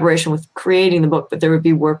collaboration with creating the book, but there would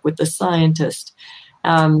be work with the scientist.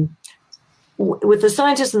 With the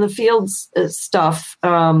scientists in the fields stuff,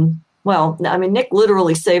 Nick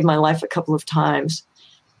literally saved my life a couple of times.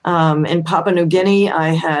 In Papua New Guinea, I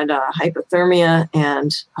had hypothermia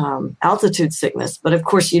and altitude sickness, but of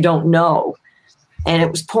course you don't know. And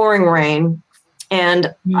it was pouring rain,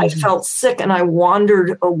 and I felt sick, and I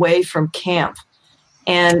wandered away from camp.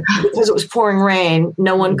 And because it was pouring rain,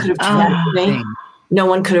 no one could have tracked me. No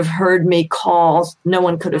one could have heard me call. No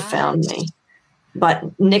one could have found me.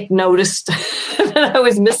 But Nick noticed that I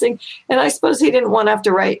was missing, and I suppose he didn't want to have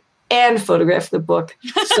to write and photograph the book.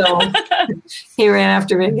 So he ran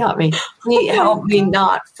after me and got me. He helped me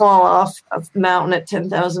not fall off a mountain at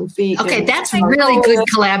 10,000 feet. Okay, that's really good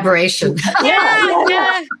collaboration.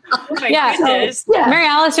 Yeah. Oh my goodness. So, Mary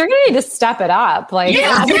Alice, you're going to need to step it up. Like,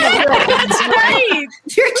 that's right.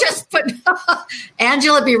 You're just putting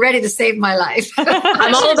Angela, be ready to save my life.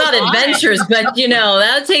 I'm all about adventures, but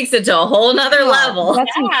that takes it to a whole nother level.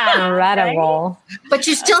 That's incredible. Right? But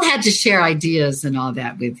you still had to share ideas and all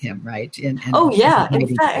that with him, right? And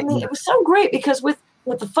in fact, it was so great because with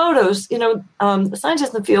the photos, the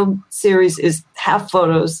Scientist in the Field series is half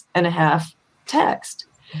photos and a half text.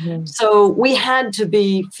 Mm-hmm. So we had to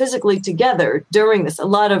be physically together during this. A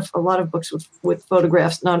lot of books with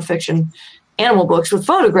photographs, nonfiction, animal books with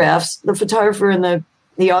photographs. The photographer and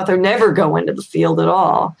the author never go into the field at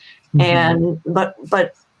all. Mm-hmm.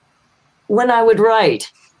 But when I would write,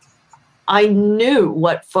 I knew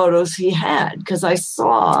what photos he had because I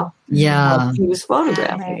saw what he was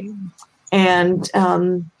photographing. Right. And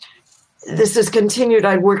this has continued.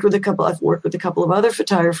 I've worked with a couple of other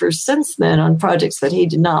photographers since then on projects that he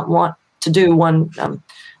did not want to do. One,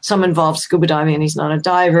 some involved scuba diving, and he's not a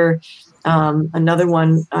diver. Another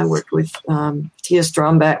one I worked with Tia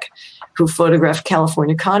Strombeck, who photographed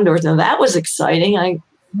California condors. Now that was exciting.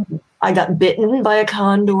 I got bitten by a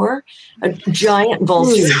condor, a giant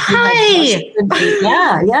vulture. Hi.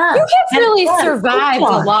 Yeah. You have really survived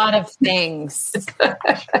a lot of things.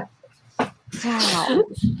 Wow.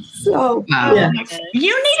 So,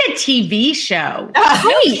 You need a TV show.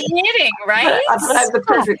 No kidding, right? I have the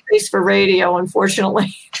perfect face for radio,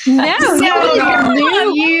 unfortunately. No,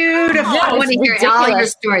 you're beautiful. I want to hear all your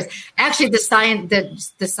ridiculous. stories. Actually,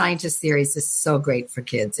 the scientist series is so great for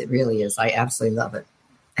kids. It really is. I absolutely love it.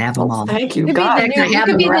 Have them all. Thank you, You God.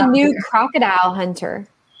 could be the new crocodile hunter.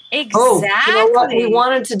 Exactly. Oh, you know what? We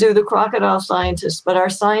wanted to do the crocodile scientist, but our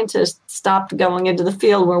scientist stopped going into the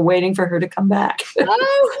field. We're waiting for her to come back.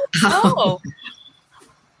 Oh.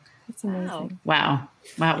 That's amazing. Wow.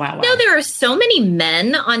 There are so many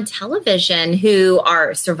men on television who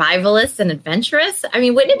are survivalists and adventurous.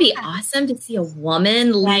 Wouldn't it be awesome to see a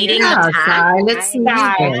woman leading the pack? Let's see.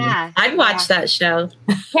 I'd watch that show.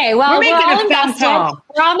 Okay, well, We're making a phone call.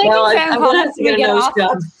 We're all making phone I'm calls. going to have to get a nose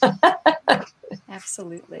job.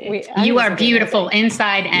 Absolutely. You are beautiful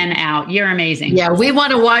inside and out. You're amazing. Yeah, we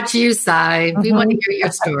want to watch you, Sai. We want to hear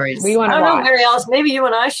your stories. We want I to don't know, watch. Mary Alice. Maybe you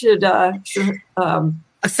and I should.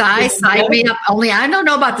 Sai, sign me up. Only I don't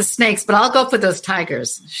know about the snakes, but I'll go for those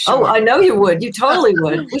tigers. Sure. Oh, I know you would. You totally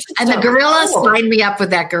would. And the gorilla, sign me up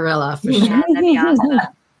with that gorilla. For sure. Yeah, that'd be awesome.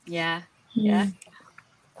 Yeah.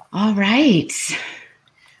 All right.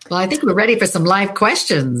 Well, I think we're ready for some live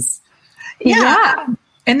questions. Yeah.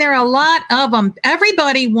 And there are a lot of them.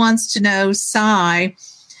 Everybody wants to know, Sai,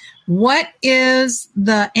 what is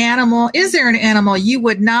the animal? Is there an animal you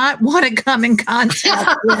would not want to come in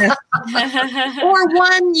contact with? Or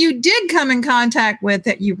one you did come in contact with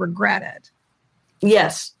that you regretted?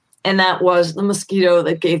 Yes. And that was the mosquito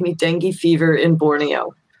that gave me dengue fever in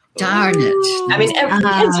Borneo. Darn it.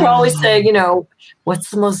 Kids are always saying,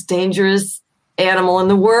 what's the most dangerous animal in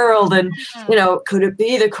the world. And, could it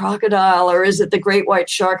be the crocodile or is it the great white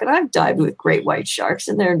shark? And I've dived with great white sharks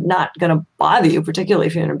and they're not going to bother you, particularly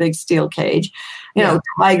if you're in a big steel cage,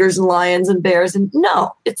 tigers and lions and bears. And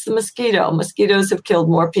no, it's the mosquito. Mosquitoes have killed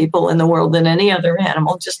more people in the world than any other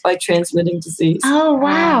animal just by transmitting disease. Oh,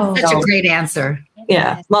 wow. Such a great answer.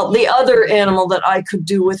 Yeah. Well, the other animal that I could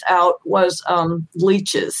do without was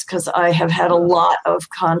leeches, because I have had a lot of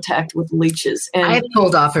contact with leeches. And I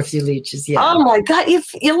pulled off a few leeches. Yeah. Oh my God,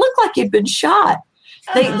 you look like you've been shot.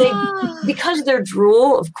 They because their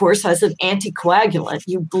drool, of course, has an anticoagulant.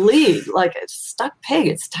 You bleed like a stuck pig.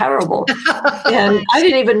 It's terrible. And I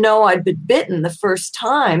didn't even know I'd been bitten the first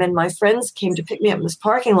time. And my friends came to pick me up in this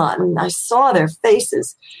parking lot, and I saw their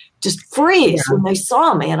faces just freeze when they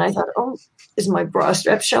saw me. And I thought, oh, is my bra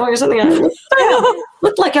strap showing or something? I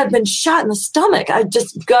looked like I'd been shot in the stomach. I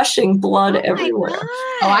just gushing blood everywhere.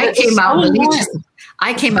 I came out and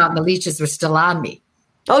the leeches were still on me.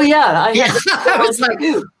 Oh yeah, I was like,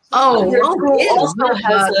 also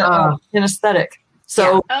has an anesthetic,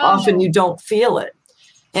 so often you don't feel it.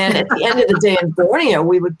 And at the end of the day in Borneo,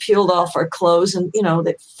 we would peel off our clothes and,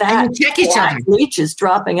 the fat black leeches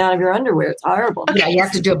dropping out of your underwear. It's horrible. Okay, you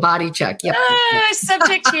have to do a body check. Yep.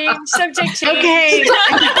 Subject change. Okay.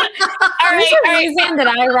 All right. There's a reason that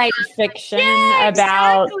I write fiction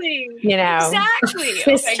about,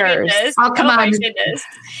 sisters. Oh, come on. My goodness.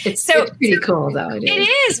 It's pretty cool, though. It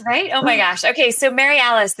is, right? Oh, my gosh. Okay, so Mary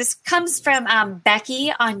Alice, this comes from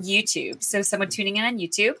Becky on YouTube. So someone tuning in on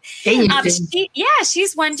YouTube. Hey,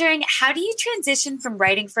 she's wondering, how do you transition from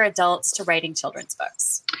writing for adults to writing children's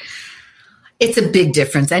books? It's a big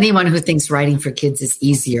difference. Anyone who thinks writing for kids is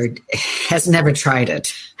easier has never tried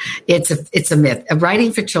it. It's a myth.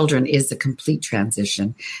 Writing for children is a complete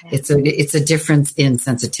transition. Yeah. It's a difference in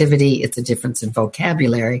sensitivity. It's a difference in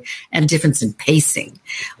vocabulary and a difference in pacing.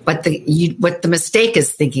 But what the mistake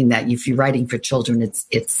is thinking that if you're writing for children, it's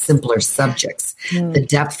simpler subjects. The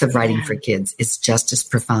depth of writing for kids is just as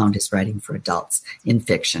profound as writing for adults in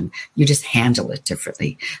fiction. You just handle it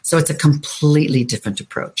differently. So it's a completely different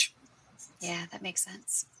approach. Yeah, that makes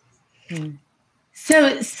sense.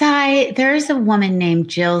 So, Sai, there's a woman named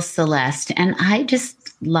Jill Celeste, and I just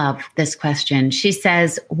love this question. She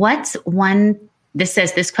says,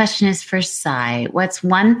 this question is for Sai. What's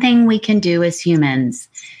one thing we can do as humans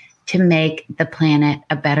to make the planet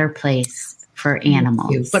a better place for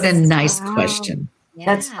animals? What a nice question. Yeah.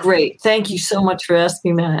 That's great. Thank you so much for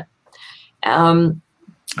asking that.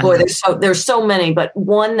 There's so many, but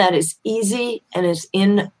one that is easy and is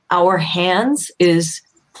in our hands is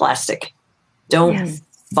plastic. Don't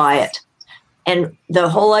buy it. And the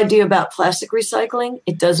whole idea about plastic recycling,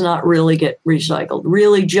 it does not really get recycled.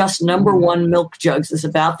 Really, just number one, milk jugs is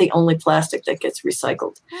about the only plastic that gets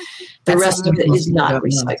recycled. The rest of it is not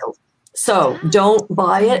recycled. So don't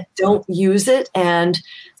buy it, don't use it, and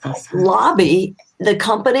lobby the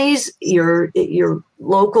companies, your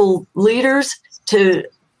local leaders to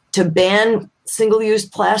ban single-use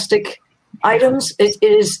plastic items. It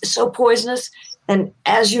is so poisonous. And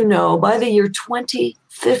as you know, by the year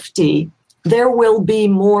 2050, there will be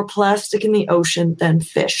more plastic in the ocean than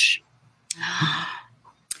fish.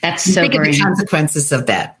 That's sobering. Think of the consequences of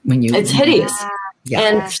that when you. It's hideous. Yeah.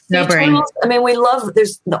 And sea turtles, we love.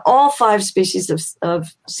 All 5 species of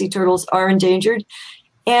sea turtles are endangered,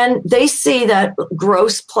 and they see that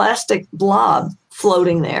gross plastic blob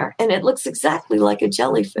floating there, and it looks exactly like a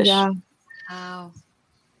jellyfish. Yeah. Wow.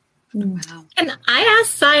 Wow. Can I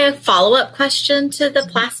ask Sai a follow-up question to the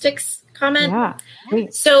plastics comment? Yeah.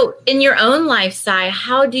 So in your own life, Sai,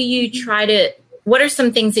 how do you what are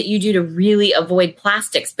some things that you do to really avoid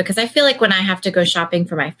plastics? Because I feel like when I have to go shopping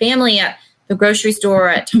for my family at the grocery store or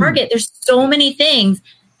at Target, there's so many things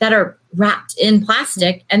that are wrapped in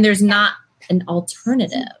plastic and there's not an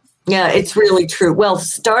alternative. Yeah, it's really true. Well,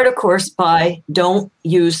 start, of course, by don't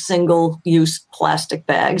use single-use plastic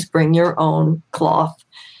bags. Bring your own cloth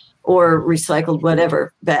or recycled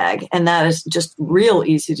whatever bag, and that is just real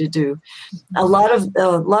easy to do. A lot of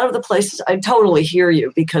the places, I totally hear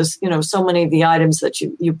you, because so many of the items that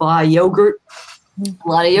you buy, yogurt, a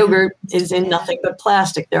lot of yogurt is in nothing but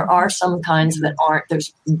plastic. There are some kinds that aren't.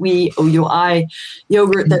 There's OUI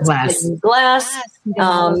yogurt that's in glass.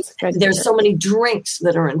 There's so many drinks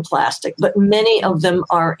that are in plastic, but many of them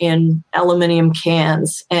are in aluminum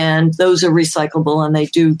cans, and those are recyclable, and they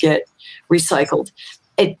do get recycled.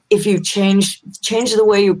 If you change the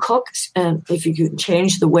way you cook, and if you can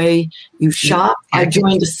change the way you shop, I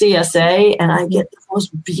joined a CSA and I get the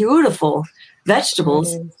most beautiful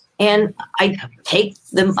vegetables, and I take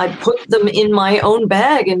them, I put them in my own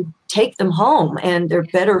bag and take them home, and they're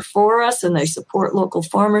better for us, and they support local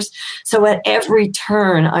farmers. So at every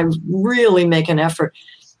turn, I really make an effort.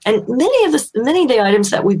 And many of the items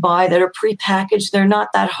that we buy that are prepackaged, they're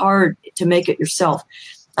not that hard to make it yourself.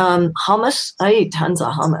 Hummus, I eat tons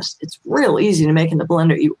of hummus. It's real easy to make in the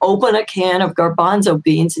blender. You open a can of garbanzo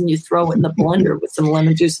beans and you throw it in the blender with some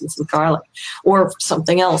lemon juice and some garlic, or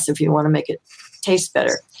something else if you want to make it taste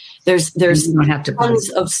better. There's you don't have to tons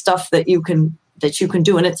of stuff that you can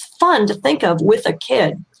do, and it's fun to think of with a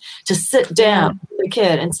kid. To sit down with a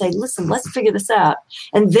kid and say, listen, let's figure this out.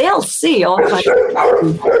 And they'll see all kinds of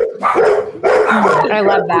I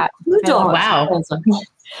love that. Wow.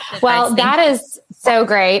 Well, that is so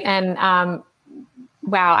great. And wow,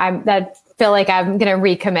 I feel like I'm going to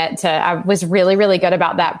recommit to, I was really, really good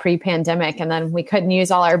about that pre-pandemic. And then we couldn't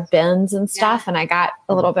use all our bins and stuff. And I got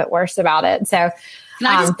a little bit worse about it. So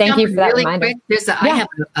thank you for that reminder. Quick? I have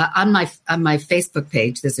on my Facebook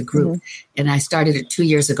page, there's a group, and I started it 2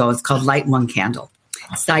 years ago. It's called Light One Candle.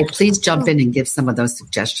 So please jump in and give some of those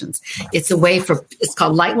suggestions. It's a way it's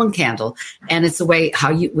called Light One Candle, and it's a way how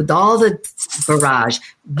you, with all the barrage,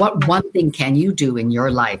 what one thing can you do in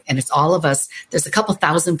your life? And it's all of us. There's a couple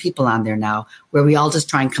thousand people on there now where we all just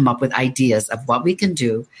try and come up with ideas of what we can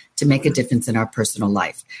do to make a difference in our personal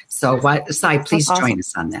life. So Sai, please join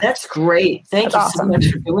us on that. That's great. Thank you so much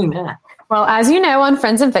for doing that. Well, as you know, on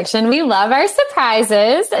Friends in Fiction, we love our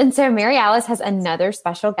surprises. And so Mary Alice has another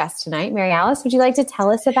special guest tonight. Mary Alice, would you like to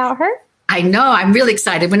tell us about her? I know. I'm really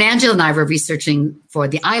excited. When Angela and I were researching for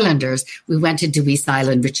the Islanders, we went to Deweese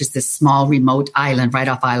Island, which is this small remote island right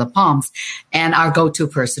off Isle of Palms. And our go-to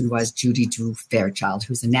person was Judy Drew Fairchild,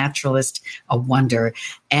 who's a naturalist, a wonder.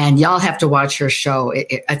 And y'all have to watch her show.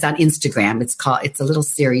 It's on Instagram. It's a little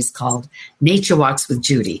series called Nature Walks with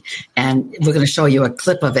Judy. And we're going to show you a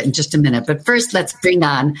clip of it in just a minute. But first, let's bring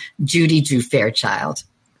on Judy Drew Fairchild,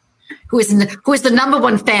 who is the number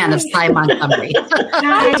one fan of Cy Montgomery.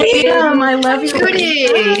 I love you.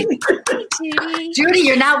 Judy,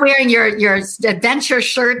 you're not wearing your adventure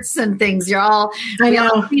shirts and things. You're all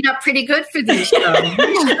cleaned up pretty good for these shows.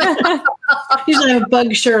 Usually have a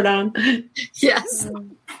bug shirt on. Yes.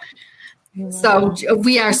 So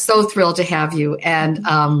we are so thrilled to have you. And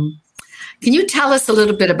can you tell us a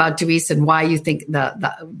little bit about Deweese and why you think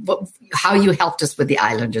how you helped us with the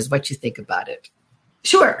Islanders, what you think about it?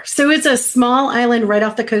 Sure. So it's a small island right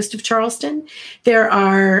off the coast of Charleston. There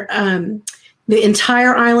are the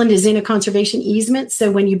entire island is in a conservation easement. So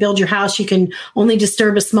when you build your house, you can only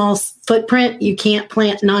disturb a small footprint. You can't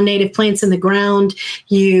plant non-native plants in the ground.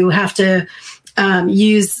 You have to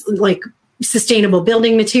use sustainable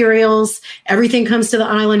building materials. Everything comes to the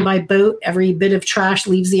island by boat. Every bit of trash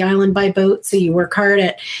leaves the island by boat. So you work hard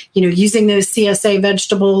at, using those CSA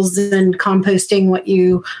vegetables and composting what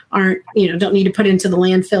you don't need to put into the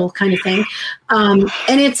landfill kind of thing. And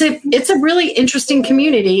it's a really interesting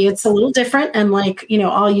community. It's a little different. And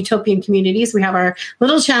all utopian communities, we have our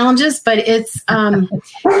little challenges, but it's and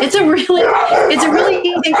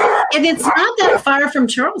it's not that far from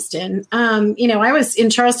Charleston. I was in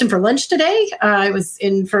Charleston for lunch today. I was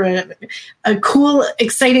in for a cool,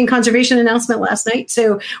 exciting conservation announcement last night.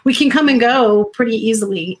 So we can come and go pretty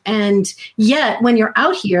easily. And yet when you're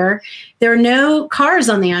out here, there are no cars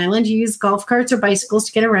on the island. You use golf carts or bicycles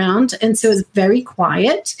to get around. And so it's very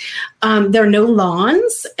quiet. There are no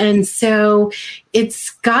lawns. And so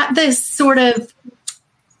it's got this sort of,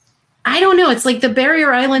 I don't know. It's like the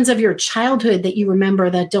barrier islands of your childhood that you remember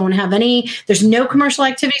that don't have there's no commercial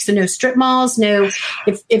activity. So no strip malls,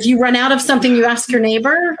 if you run out of something, you ask your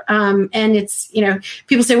neighbor. And it's,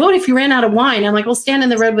 people say, well, what if you ran out of wine? I'm like, well, stand in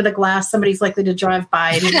the road with a glass. Somebody's likely to drive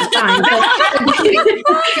by and it's fine.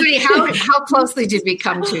 Judy, how closely did we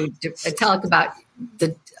come to talk about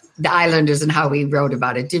the Islanders and how we wrote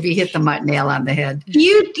about it? Did we hit the nail on the head?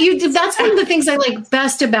 That's one of the things I like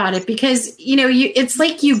best about it, because it's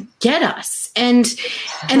like you get us, and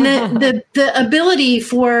the ability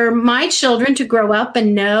for my children to grow up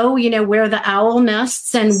and know where the owl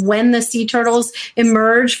nests and when the sea turtles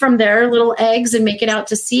emerge from their little eggs and make it out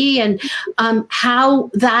to sea, and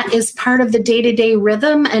how that is part of the day-to-day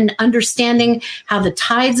rhythm, and understanding how the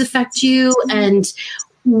tides affect you and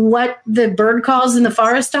what the bird calls in the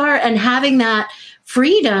forest are, and having that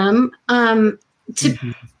freedom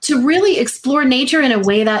to really explore nature in a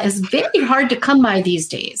way that is very hard to come by these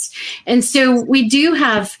days. And so we do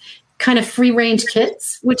have kind of free range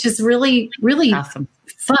kits, which is really, really awesome.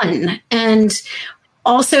 Fun. And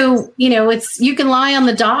also, you can lie on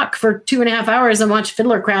the dock for 2.5 hours and watch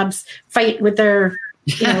fiddler crabs fight with their,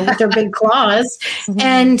 with their big claws.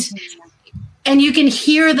 And and you can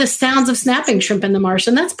hear the sounds of snapping shrimp in the marsh,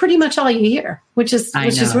 and that's pretty much all you hear, which is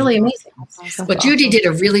really amazing. Well, Judy did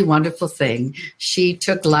a really wonderful thing. She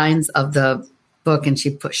took lines of the book and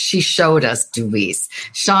she showed us Deweese.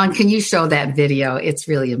 Sean, can you show that video? It's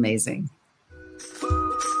really amazing.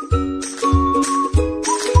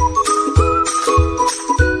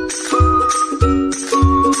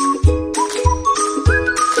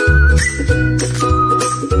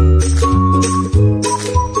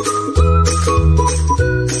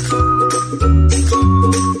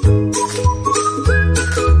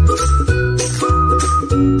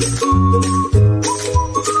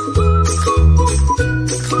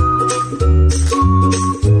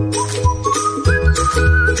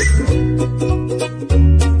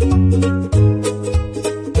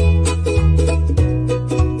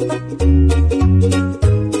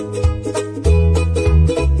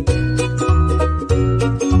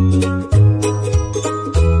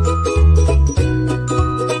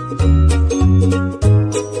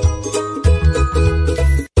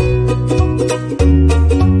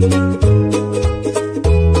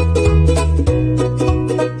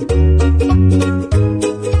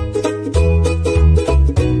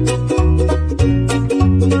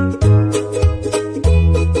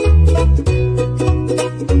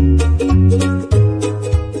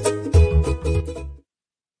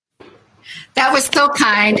 That was so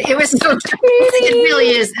kind. It was so it really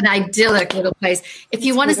is an idyllic little place. If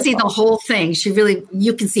you want to see the whole thing,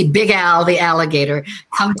 you can see Big Al, the alligator,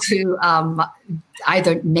 come to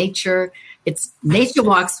either Nature. It's Nature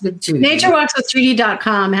Walks with Judy.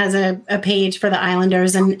 NatureWalksWithJudy.com has a page for the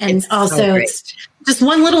Islanders, and also it's just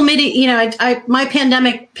one little mini. My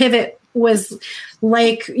pandemic pivot was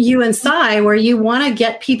like you and Cy, where you want to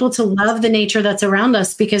get people to love the nature that's around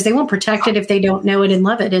us because they won't protect it if they don't know it and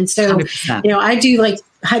love it. And so, 100%. I do like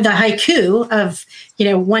the haiku of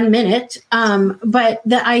 1 minute, but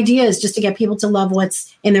the idea is just to get people to love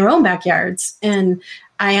what's in their own backyards. And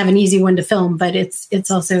I have an easy one to film, but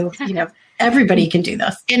it's also everybody can do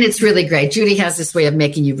this. And it's really great. Judy has this way of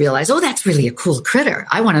making you realize, oh, that's really a cool critter.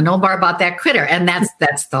 I want to know more about that critter. And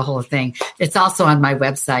that's the whole thing. It's also on my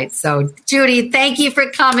website. So Judy, thank you for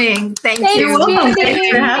coming. Thank you. You're welcome. Thanks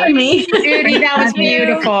for having me. Judy, that was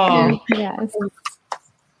beautiful. Yes.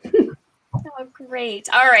 Oh, great.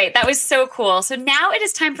 All right. That was so cool. So now it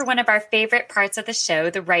is time for one of our favorite parts of the show,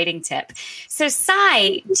 the writing tip. So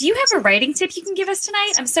Cy, do you have a writing tip you can give us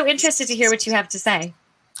tonight? I'm so interested to hear what you have to say.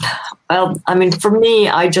 Well, I mean, for me,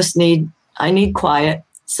 I need quiet.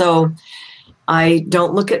 So I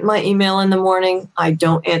don't look at my email in the morning. I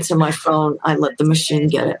don't answer my phone. I let the machine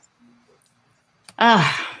get it.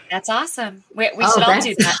 That's awesome. We should all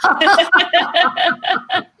do that.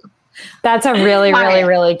 That's a really, really,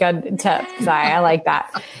 really good tip, Cy. I like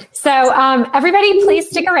that. So everybody, please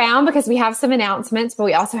stick around because we have some announcements, but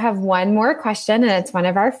we also have one more question, and it's one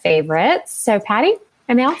of our favorites. So Patty,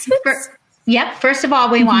 announcements? Yep. First of all,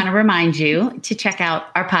 we want to remind you to check out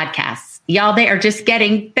our podcasts. Y'all, they are just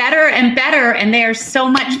getting better and better, and they are so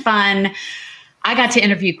much fun. I got to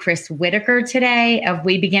interview Chris Whitaker today of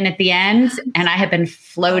We Begin at the End, and I have been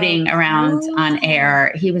floating around on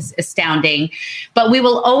air. He was astounding. But we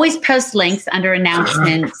will always post links under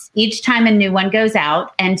announcements each time a new one goes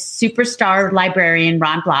out, and superstar librarian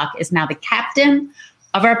Ron Block is now the captain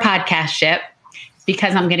of our podcast ship,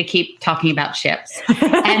 because I'm going to keep talking about ships.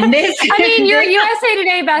 And this, you're USA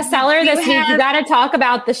Today bestseller this week. You got to talk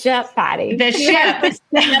about the ship, Patty. The ship is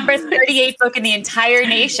the number 38 book in the entire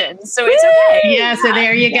nation. So it's okay. Yeah, so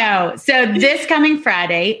there you go. So this coming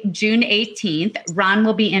Friday, June 18th, Ron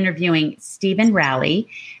will be interviewing Stephen Rowley,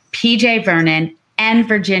 PJ Vernon, and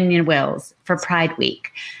Virginia Wills for Pride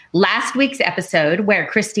Week. Last week's episode, where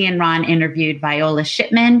Christy and Ron interviewed Viola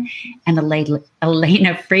Shipman and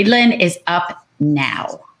Elena Friedland, is up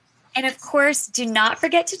now. And of course, do not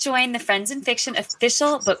forget to join the Friends in Fiction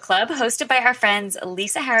official book club hosted by our friends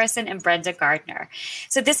Lisa Harrison and Brenda Gardner.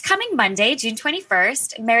 So this coming Monday, June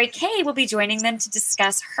 21st, Mary Kay will be joining them to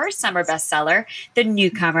discuss her summer bestseller, The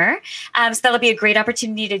Newcomer. So that'll be a great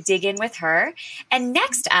opportunity to dig in with her. And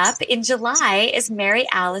next up in July is Mary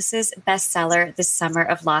Alice's bestseller, The Summer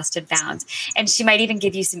of Lost and Found. And she might even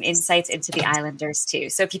give you some insights into the Islanders too.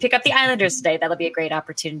 So if you pick up the Islanders today, that'll be a great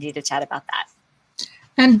opportunity to chat about that.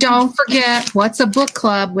 And don't forget, what's a book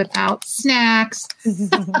club without snacks?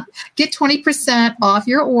 Get 20% off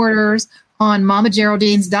your orders on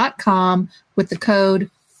mamageraldines.com with the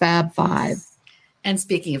code FAB5. And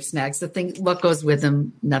speaking of snacks, what goes with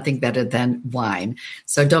them, nothing better than wine.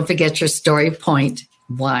 So don't forget your Story Point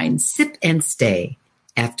wine. Sip and stay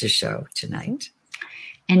after show tonight.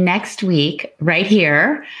 And next week, right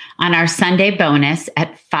here on our Sunday bonus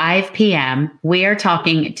at 5 p.m., we are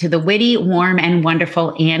talking to the witty, warm, and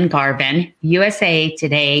wonderful Anne Garvin, USA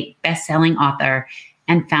Today bestselling author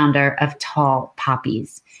and founder of Tall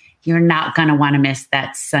Poppies. You're not going to want to miss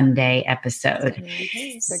that Sunday episode.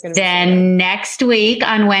 Then next week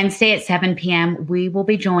on Wednesday at 7 p.m., we will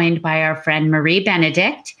be joined by our friend Marie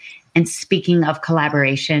Benedict. And speaking of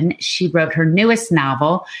collaboration, she wrote her newest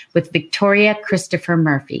novel with Victoria Christopher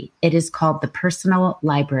Murphy. It is called The Personal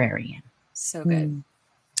Librarian. So good.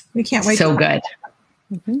 We can't wait. So good.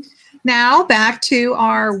 Now back to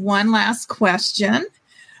our one last question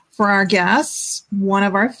for our guests. One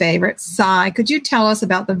of our favorites, Cy, could you tell us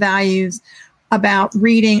about the values around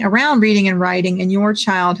reading and writing in your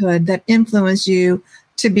childhood that influenced you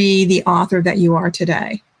to be the author that you are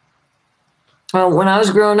today? Well, when I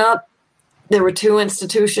was growing up, there were two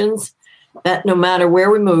institutions that no matter where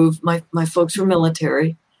we moved, my folks were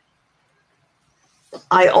military.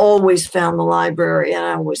 I always found the library and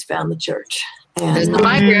I always found the church. And There's the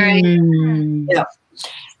library. Yeah.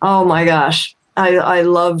 Oh my gosh. I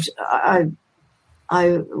loved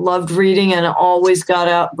reading and always got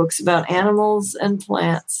out books about animals and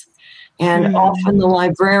plants. And often the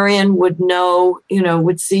librarian would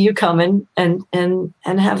would see you coming and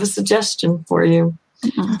have a suggestion for you.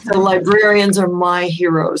 The librarians are my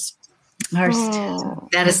heroes.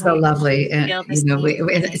 That is so lovely.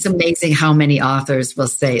 It's amazing how many authors will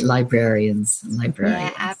say librarians.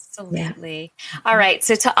 Yeah, absolutely. Yeah. All right.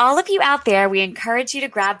 So to all of you out there, we encourage you to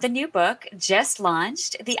grab the new book just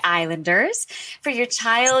launched, The Islanders, for your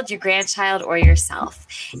child, your grandchild, or yourself.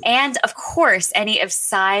 And of course, any of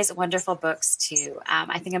Cy's wonderful books too.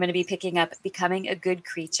 I think I'm going to be picking up Becoming a Good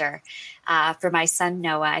Creature for my son,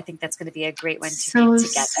 Noah. I think that's going to be a great one to read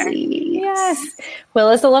together. Sweet. Yes. Will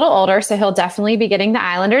is a little older, so he'll definitely be getting The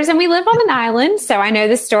Islanders. And we live on an island, so I know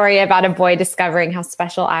the story about a boy discovering how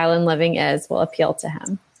special island living is will appeal to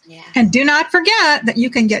him. Yeah. And do not forget that you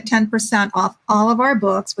can get 10% off all of our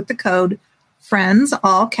books with the code FRIENDS,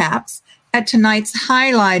 all caps, at tonight's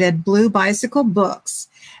highlighted Blue Bicycle Books.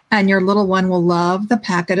 And your little one will love the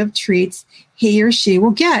packet of treats he or she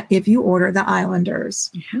will get if you order The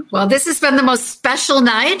Islanders. Well, this has been the most special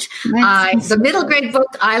night. The middle grade book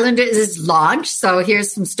Islanders is launched. So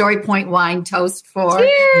here's some Story Point wine toast for.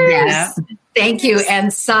 Cheers. Yes. Thank you.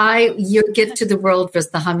 And Cy, your gift to the world was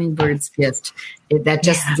the Hummingbird's gift that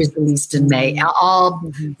just was released in May.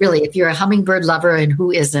 Really, if you're a hummingbird lover and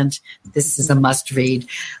who isn't, this is a must read.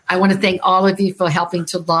 I want to thank all of you for helping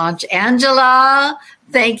to launch. Angela,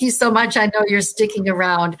 thank you so much. I know you're sticking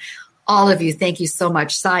around. All of you, thank you so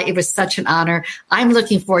much. Cy, it was such an honor. I'm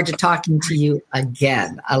looking forward to talking to you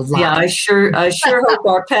again a lot. Yeah, I sure hope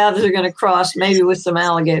our paths are going to cross, maybe with some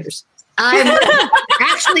alligators.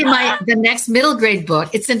 Actually, the next middle grade book,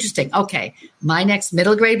 it's interesting. Okay, my next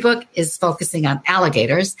middle grade book is focusing on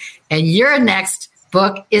alligators, and your next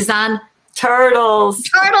book is on turtles.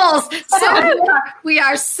 So we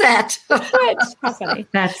are set. That's awesome.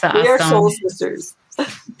 We are soul sisters.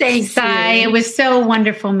 Thanks, Cy. It was so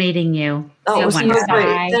wonderful meeting you. Oh, it was so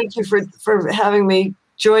great. Thank you for having me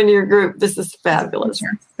join your group. This is fabulous.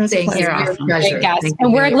 Thank you. Awesome.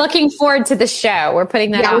 And we're looking forward to the show. We're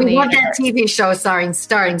putting that on. We want that TV show starring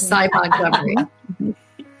Cy Montgomery.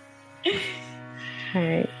 All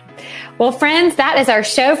right. Well, friends, that is our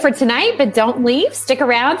show for tonight, but don't leave. Stick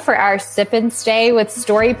around for our Sip and Stay with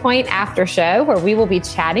Story Point after show, where we will be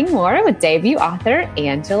chatting more with debut author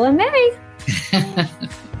Angela May.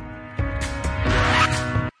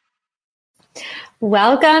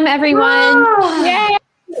 Welcome, everyone. Yay!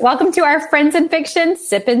 Welcome to our Friends in Fiction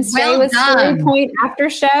Sip and Stay with Story Point after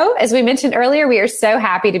show. As we mentioned earlier, we are so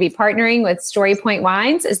happy to be partnering with Story Point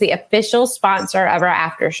Wines as the official sponsor of our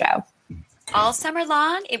after show. All summer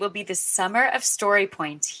long, it will be the summer of Story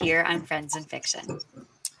Point here on Friends in Fiction.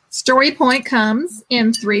 Story Point comes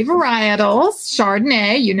in 3 varietals.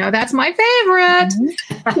 Chardonnay, that's my favorite.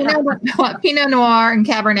 Pinot Noir and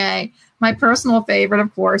Cabernet. My personal favorite,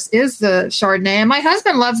 of course, is the Chardonnay. And my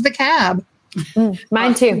husband loves the Cab.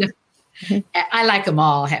 Mine too. I like them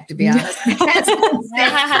all, have to be honest.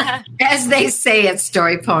 As they say at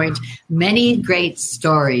Story Point, many great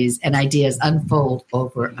stories and ideas unfold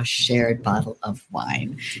over a shared bottle of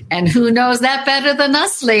wine. And who knows that better than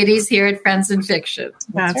us ladies here at Friends in Fiction?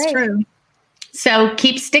 That's true. So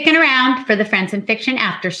keep sticking around for the Friends in Fiction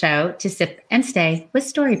after show to sip and stay with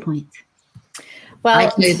Story Point.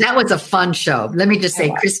 Well, that was a fun show. Let me just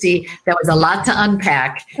say, Christy, that was a lot to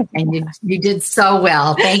unpack, and you did so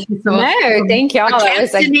well. Thank you so much. No, thank y'all. For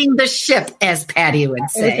captaining the ship, as Patty would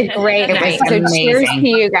say. It was a great night. So cheers to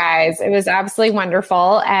you guys. It was absolutely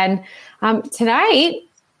wonderful. And tonight,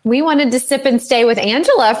 we wanted to sip and stay with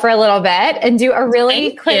Angela for a little bit and do a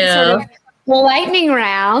really quick sort of lightning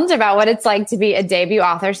round about what it's like to be a debut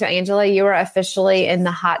author. So, Angela, you are officially in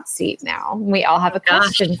the hot seat now. We all have a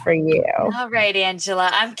question for you. All right, Angela,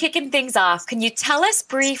 I'm kicking things off. Can you tell us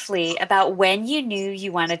briefly about when you knew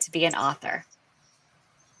you wanted to be an author?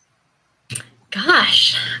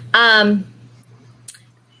 Gosh, I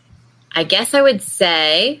guess I would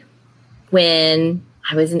say when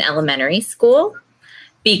I was in elementary school,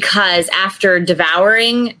 because after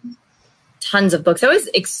devouring tons of books, I was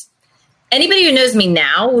anybody who knows me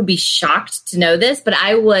now would be shocked to know this, but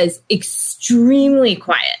I was extremely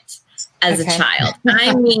quiet as a child.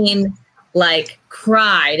 I mean, like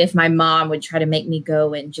cried if my mom would try to make me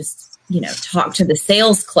go and just, talk to the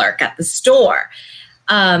sales clerk at the store.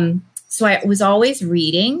 So I was always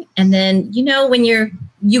reading. And then, when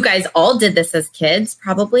you guys all did this as kids,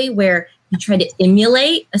 probably, where you try to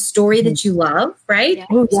emulate a story that you love, right? Yeah.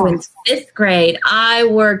 So in 5th grade, I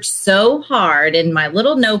worked so hard in my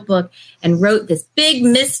little notebook and wrote this big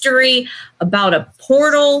mystery about a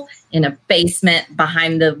portal in a basement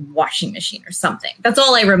behind the washing machine or something. That's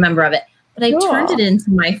all I remember of it. But I turned it into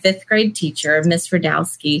my 5th grade teacher, Miss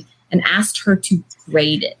Radowski, and asked her to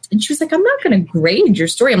grade it. And she was like, I'm not going to grade your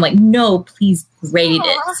story. I'm like, no, please grade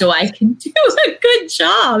it so I can do a good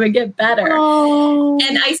job and get better.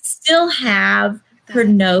 And I still have her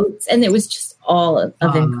notes, and it was just all of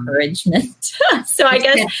encouragement. So I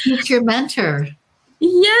guess teacher mentor.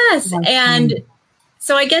 Yes. And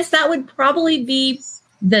so I guess that would probably be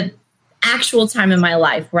the actual time in my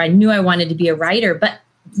life where I knew I wanted to be a writer. But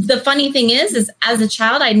the funny thing is as a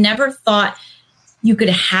child, I never thought you could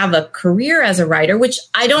have a career as a writer, which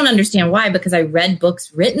I don't understand why, because I read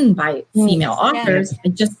books written by female authors. I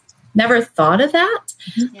just never thought of that.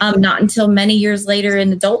 Not until many years later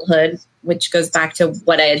in adulthood, which goes back to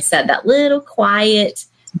what I had said, that little quiet,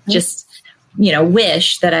 just,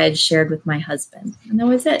 wish that I had shared with my husband. And that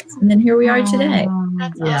was it. And then here we are today.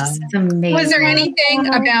 That's awesome. Amazing. Was there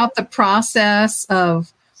anything about the process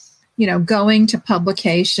of, going to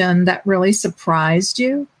publication that really surprised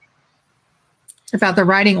you? About the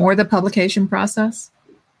writing or the publication process?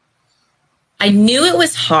 I knew it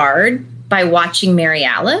was hard by watching Mary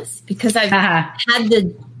Alice, because I've had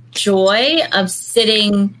the joy of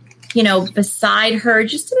sitting, beside her,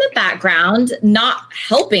 just in the background, not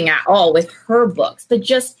helping at all with her books, but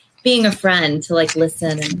just being a friend to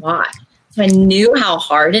listen and watch. So I knew how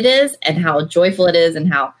hard it is and how joyful it is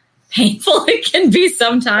and how painful it can be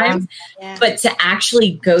sometimes. Yeah. But to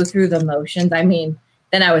actually go through the motions, then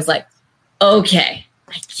I was like, okay,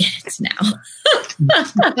 I get it now.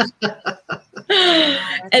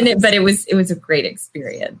 But it was a great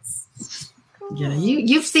experience. Yeah,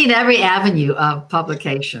 you've seen every avenue of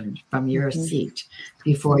publication from your seat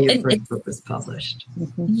before your first book was published.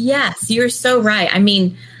 Yes, you're so right.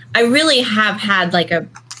 I really have had I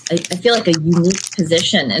feel like a unique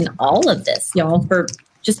position in all of this, y'all, for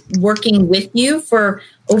just working with you for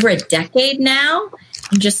over a decade now,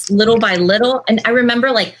 and just little by little. And I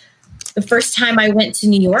remember the first time I went to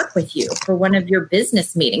New York with you for one of your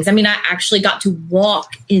business meetings. I actually got to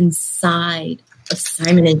walk inside of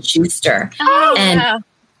Simon & Schuster.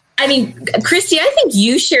 Christy, I think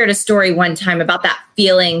you shared a story one time about that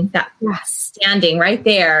feeling, that standing right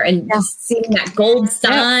there and just seeing that gold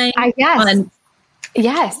sign.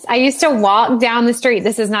 Yes, I used to walk down the street.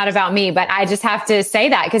 This is not about me, but I just have to say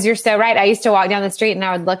that because you're so right. I used to walk down the street and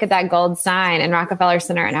I would look at that gold sign in Rockefeller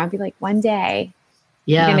Center and I would be like, one day,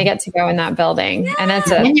 you're going to get to go in that building. Yeah. And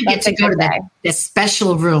then you get to go to the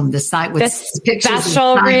special room, the site with pictures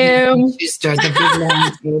special room, Schuster,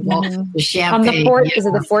 the big long table, the champagne. On the is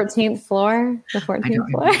it the 14th floor? The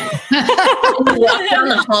 14th floor. You walk down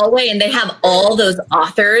the hallway and they have all those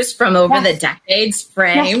authors from over the decades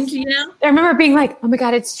framed, I remember being like, oh my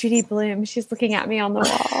God, it's Judy Blume. She's looking at me on the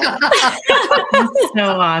wall. That's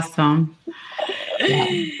so awesome.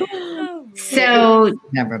 Yeah. So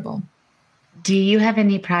memorable. Do you have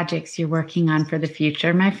any projects you're working on for the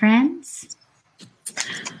future, my friends?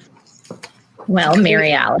 Well,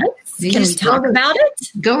 Mary Alice, can we talk about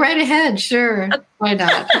it? Go right ahead. Sure. Why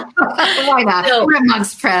not? Why not? So, we're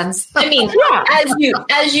amongst friends.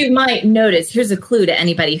 As you might notice, here's a clue to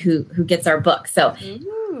anybody who gets our book. So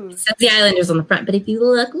it says the Islanders on the front, but if you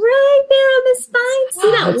look right there on the spine,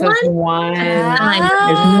 see that one? There's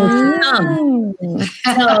no thumb.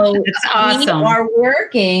 So it's awesome. We are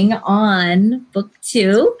working on book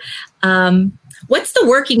 2. What's the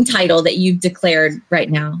working title that you've declared right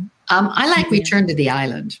now? I like Return to the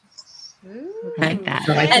Island. like that.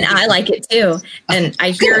 And I like it too. And I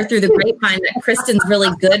hear through the grapevine that Kristen's really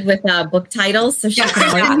good with book titles. So she can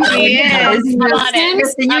I'm on it.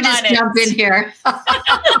 Kristen, you just jump in here.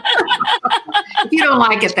 If you don't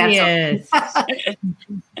like it, that's okay.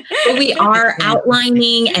 But we are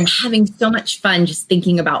outlining and having so much fun just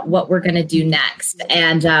thinking about what we're going to do next.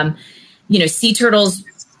 And, sea turtles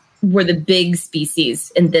were the big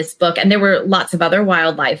species in this book. And there were lots of other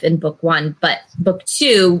wildlife in book 1. But book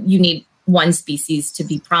 2, you need one species to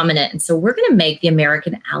be prominent. And so we're going to make the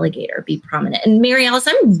American alligator be prominent. And Mary Alice,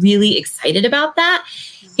 I'm really excited about that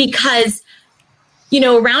because,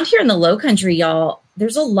 around here in the Lowcountry, y'all,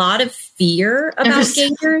 there's a lot of fear about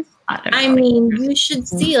gators. I mean, you should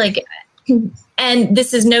see and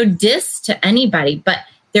this is no diss to anybody, but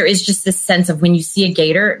there is just this sense of when you see a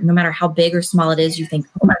gator, no matter how big or small it is, you think,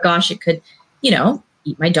 oh my gosh, it could, eat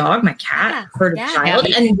my dog, my cat, hurt a child.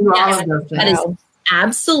 And that is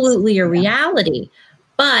absolutely a reality.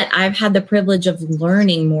 But I've had the privilege of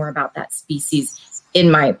learning more about that species in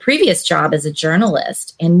my previous job as a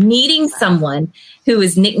journalist and meeting someone who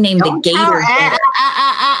is nicknamed the Gator.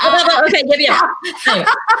 Okay, give me up. Anyway,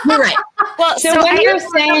 you're right. Well, so what you're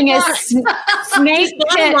saying is Snake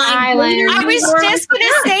Pit Island. I was just going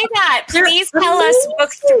to say that. Please tell us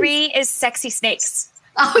book 3 is sexy snakes.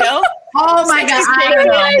 No? Oh my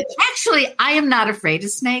God. Actually, I am not afraid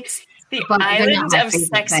of snakes. The island of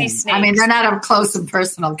sexy snakes. I mean, they're not up close and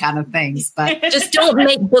personal kind of things, but just don't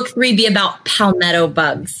make book 3 be about palmetto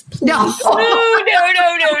bugs. No.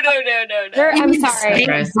 I'm sorry.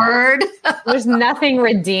 Bird. There's nothing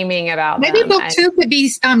redeeming about Maybe them. book 2 could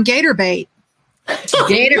be gator bait.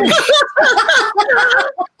 Gator bait.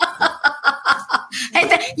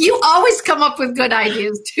 You always come up with good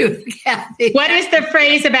ideas too, Kathy. What is the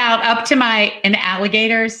phrase about up to my and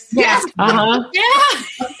alligators? Yes.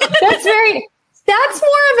 That's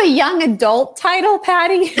more of a young adult title,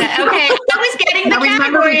 Patty. Okay, I was getting the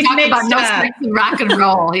categories mixed up. Rock and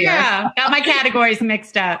roll here. Yeah, got my categories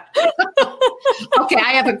mixed up. Okay,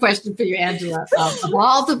 I have a question for you, Angela.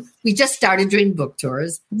 We just started doing book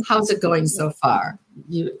tours. How's it going so far?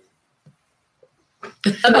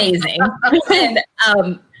 Amazing.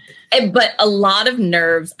 But a lot of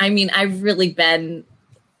nerves. I mean, I've really been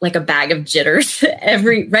like a bag of jitters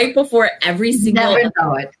right before every single. Never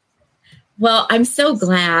know it. Well, I'm so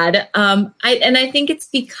glad. I think it's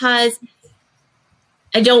because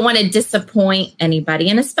I don't want to disappoint anybody,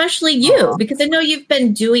 and especially you, because I know you've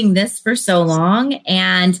been doing this for so long,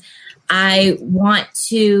 and I want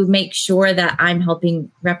to make sure that I'm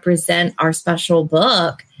helping represent our special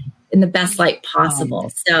book in the best light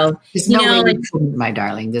possible. So, there's no way you couldn't, my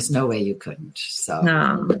darling. There's no way you couldn't. So,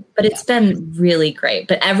 but it's been really great.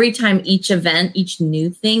 But every time each event, each new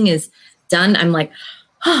thing is done, I'm like,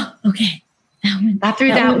 oh, okay. Got through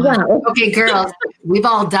that one. Okay, girls, we've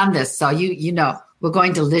all done this. So you know, we're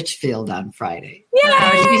going to Litchfield on Friday.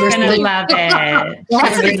 Yeah, she's going to love it.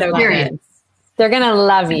 That's an experience. They're going to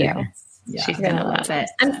love you. Yeah. She's going to love it.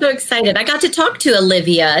 I'm so excited. I got to talk to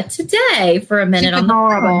Olivia today for a minute on the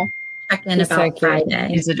phone. Check in about Friday.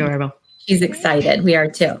 She's adorable. She's excited. We are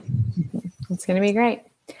too. It's going to be great.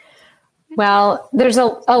 Well, there's a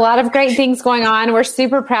lot of great things going on. We're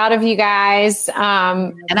super proud of you guys.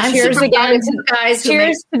 And I'm cheers super again proud of you guys.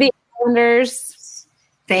 Cheers to the Islanders.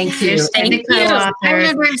 Thank you. Thank you.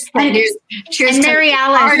 Cheers. And Mary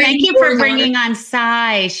Alice, thank you for bringing on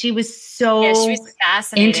Sai. She was so she was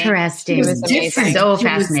fascinating. Interesting. She was amazing. So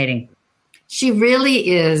fascinating. She really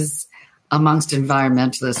is, amongst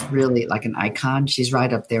environmentalists, really like an icon. She's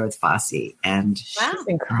right up there with Fosse. And She's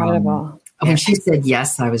incredible. When she said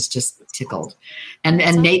yes, I was just tickled. And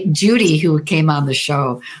Judy, who came on the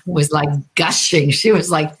show, was like gushing. She was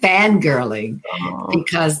like fangirling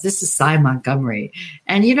because this is Cy Montgomery.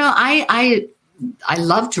 And, you know, I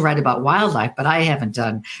love to write about wildlife, but I haven't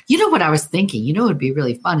done. You know what I was thinking? You know, it would be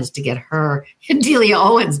really fun is to get her and Delia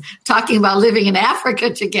Owens talking about living in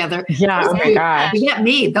Africa together. Yeah, oh my gosh. Get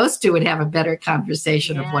me. Those two would have a better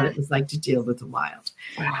conversation of what it was like to deal with the wild.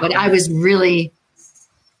 Wow. But I was really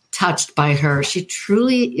touched by her. She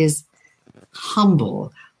truly is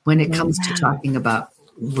humble when it comes to talking about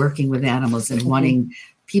working with animals and wanting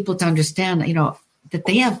people to understand, you know, that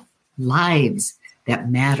they have lives that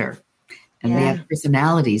matter and they have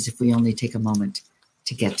personalities if we only take a moment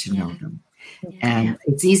to get to know them. And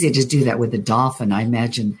it's easy to do that with a dolphin. I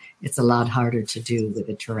imagine it's a lot harder to do with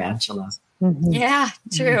a tarantula. Yeah,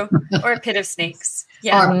 true. Or a pit of snakes.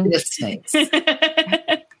 Yeah. Or a pit of snakes.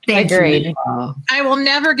 Agreed. I will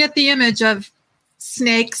never get the image of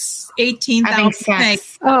snakes, 18,000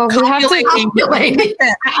 snakes. Oh, we have to. Copulating.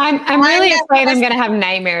 I'm really afraid I'm going to have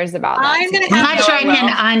nightmares about that. I'm not sure I can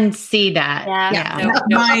unsee that.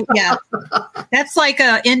 Yeah. That's like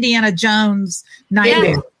a Indiana Jones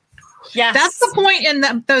nightmare. Yes. That's the point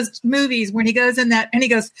in those movies when he goes in that and he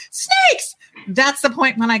goes, snakes. That's the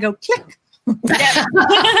point when I go click. Yeah.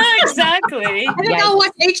 Exactly. I didn't know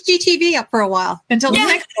what HGTV up for a while until the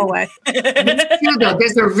snakes go away.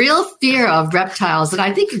 There's a real fear of reptiles, and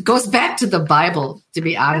I think it goes back to the Bible, to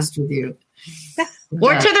be honest with you.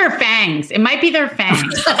 Or to their fangs. It might be their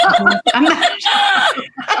fangs. I'm not sure.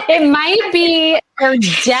 It might be their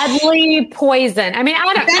deadly poison. I mean,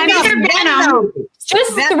 their venom.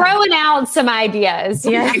 Just throwing out some ideas.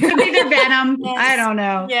 Yeah. It could be their venom. Yes. I don't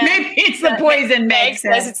know. Yeah. Maybe it's the poison mix.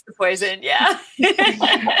 Yes, it's the poison. Yeah.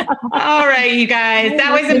 All right, you guys.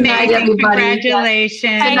 That was amazing.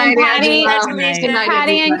 Congratulations.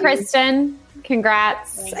 Patty and Kristen.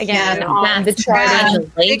 Congrats again on the charting.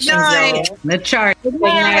 The chart.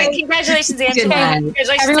 Congratulations, Angela.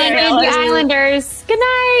 Congratulations, everyone in the Islanders. Good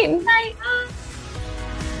night. Good night.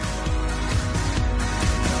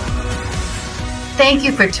 Thank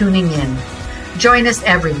you for tuning in. Join us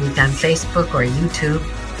every week on Facebook or YouTube,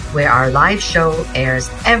 where our live show airs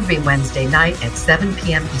every Wednesday night at 7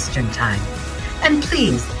 p.m. Eastern Time. And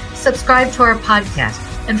please subscribe to our podcast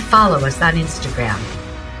and follow us on Instagram.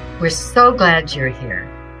 We're so glad you're here.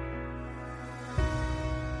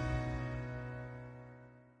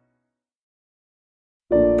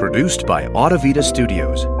 Produced by Audavita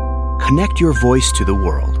Studios. Connect your voice to the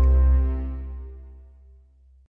world.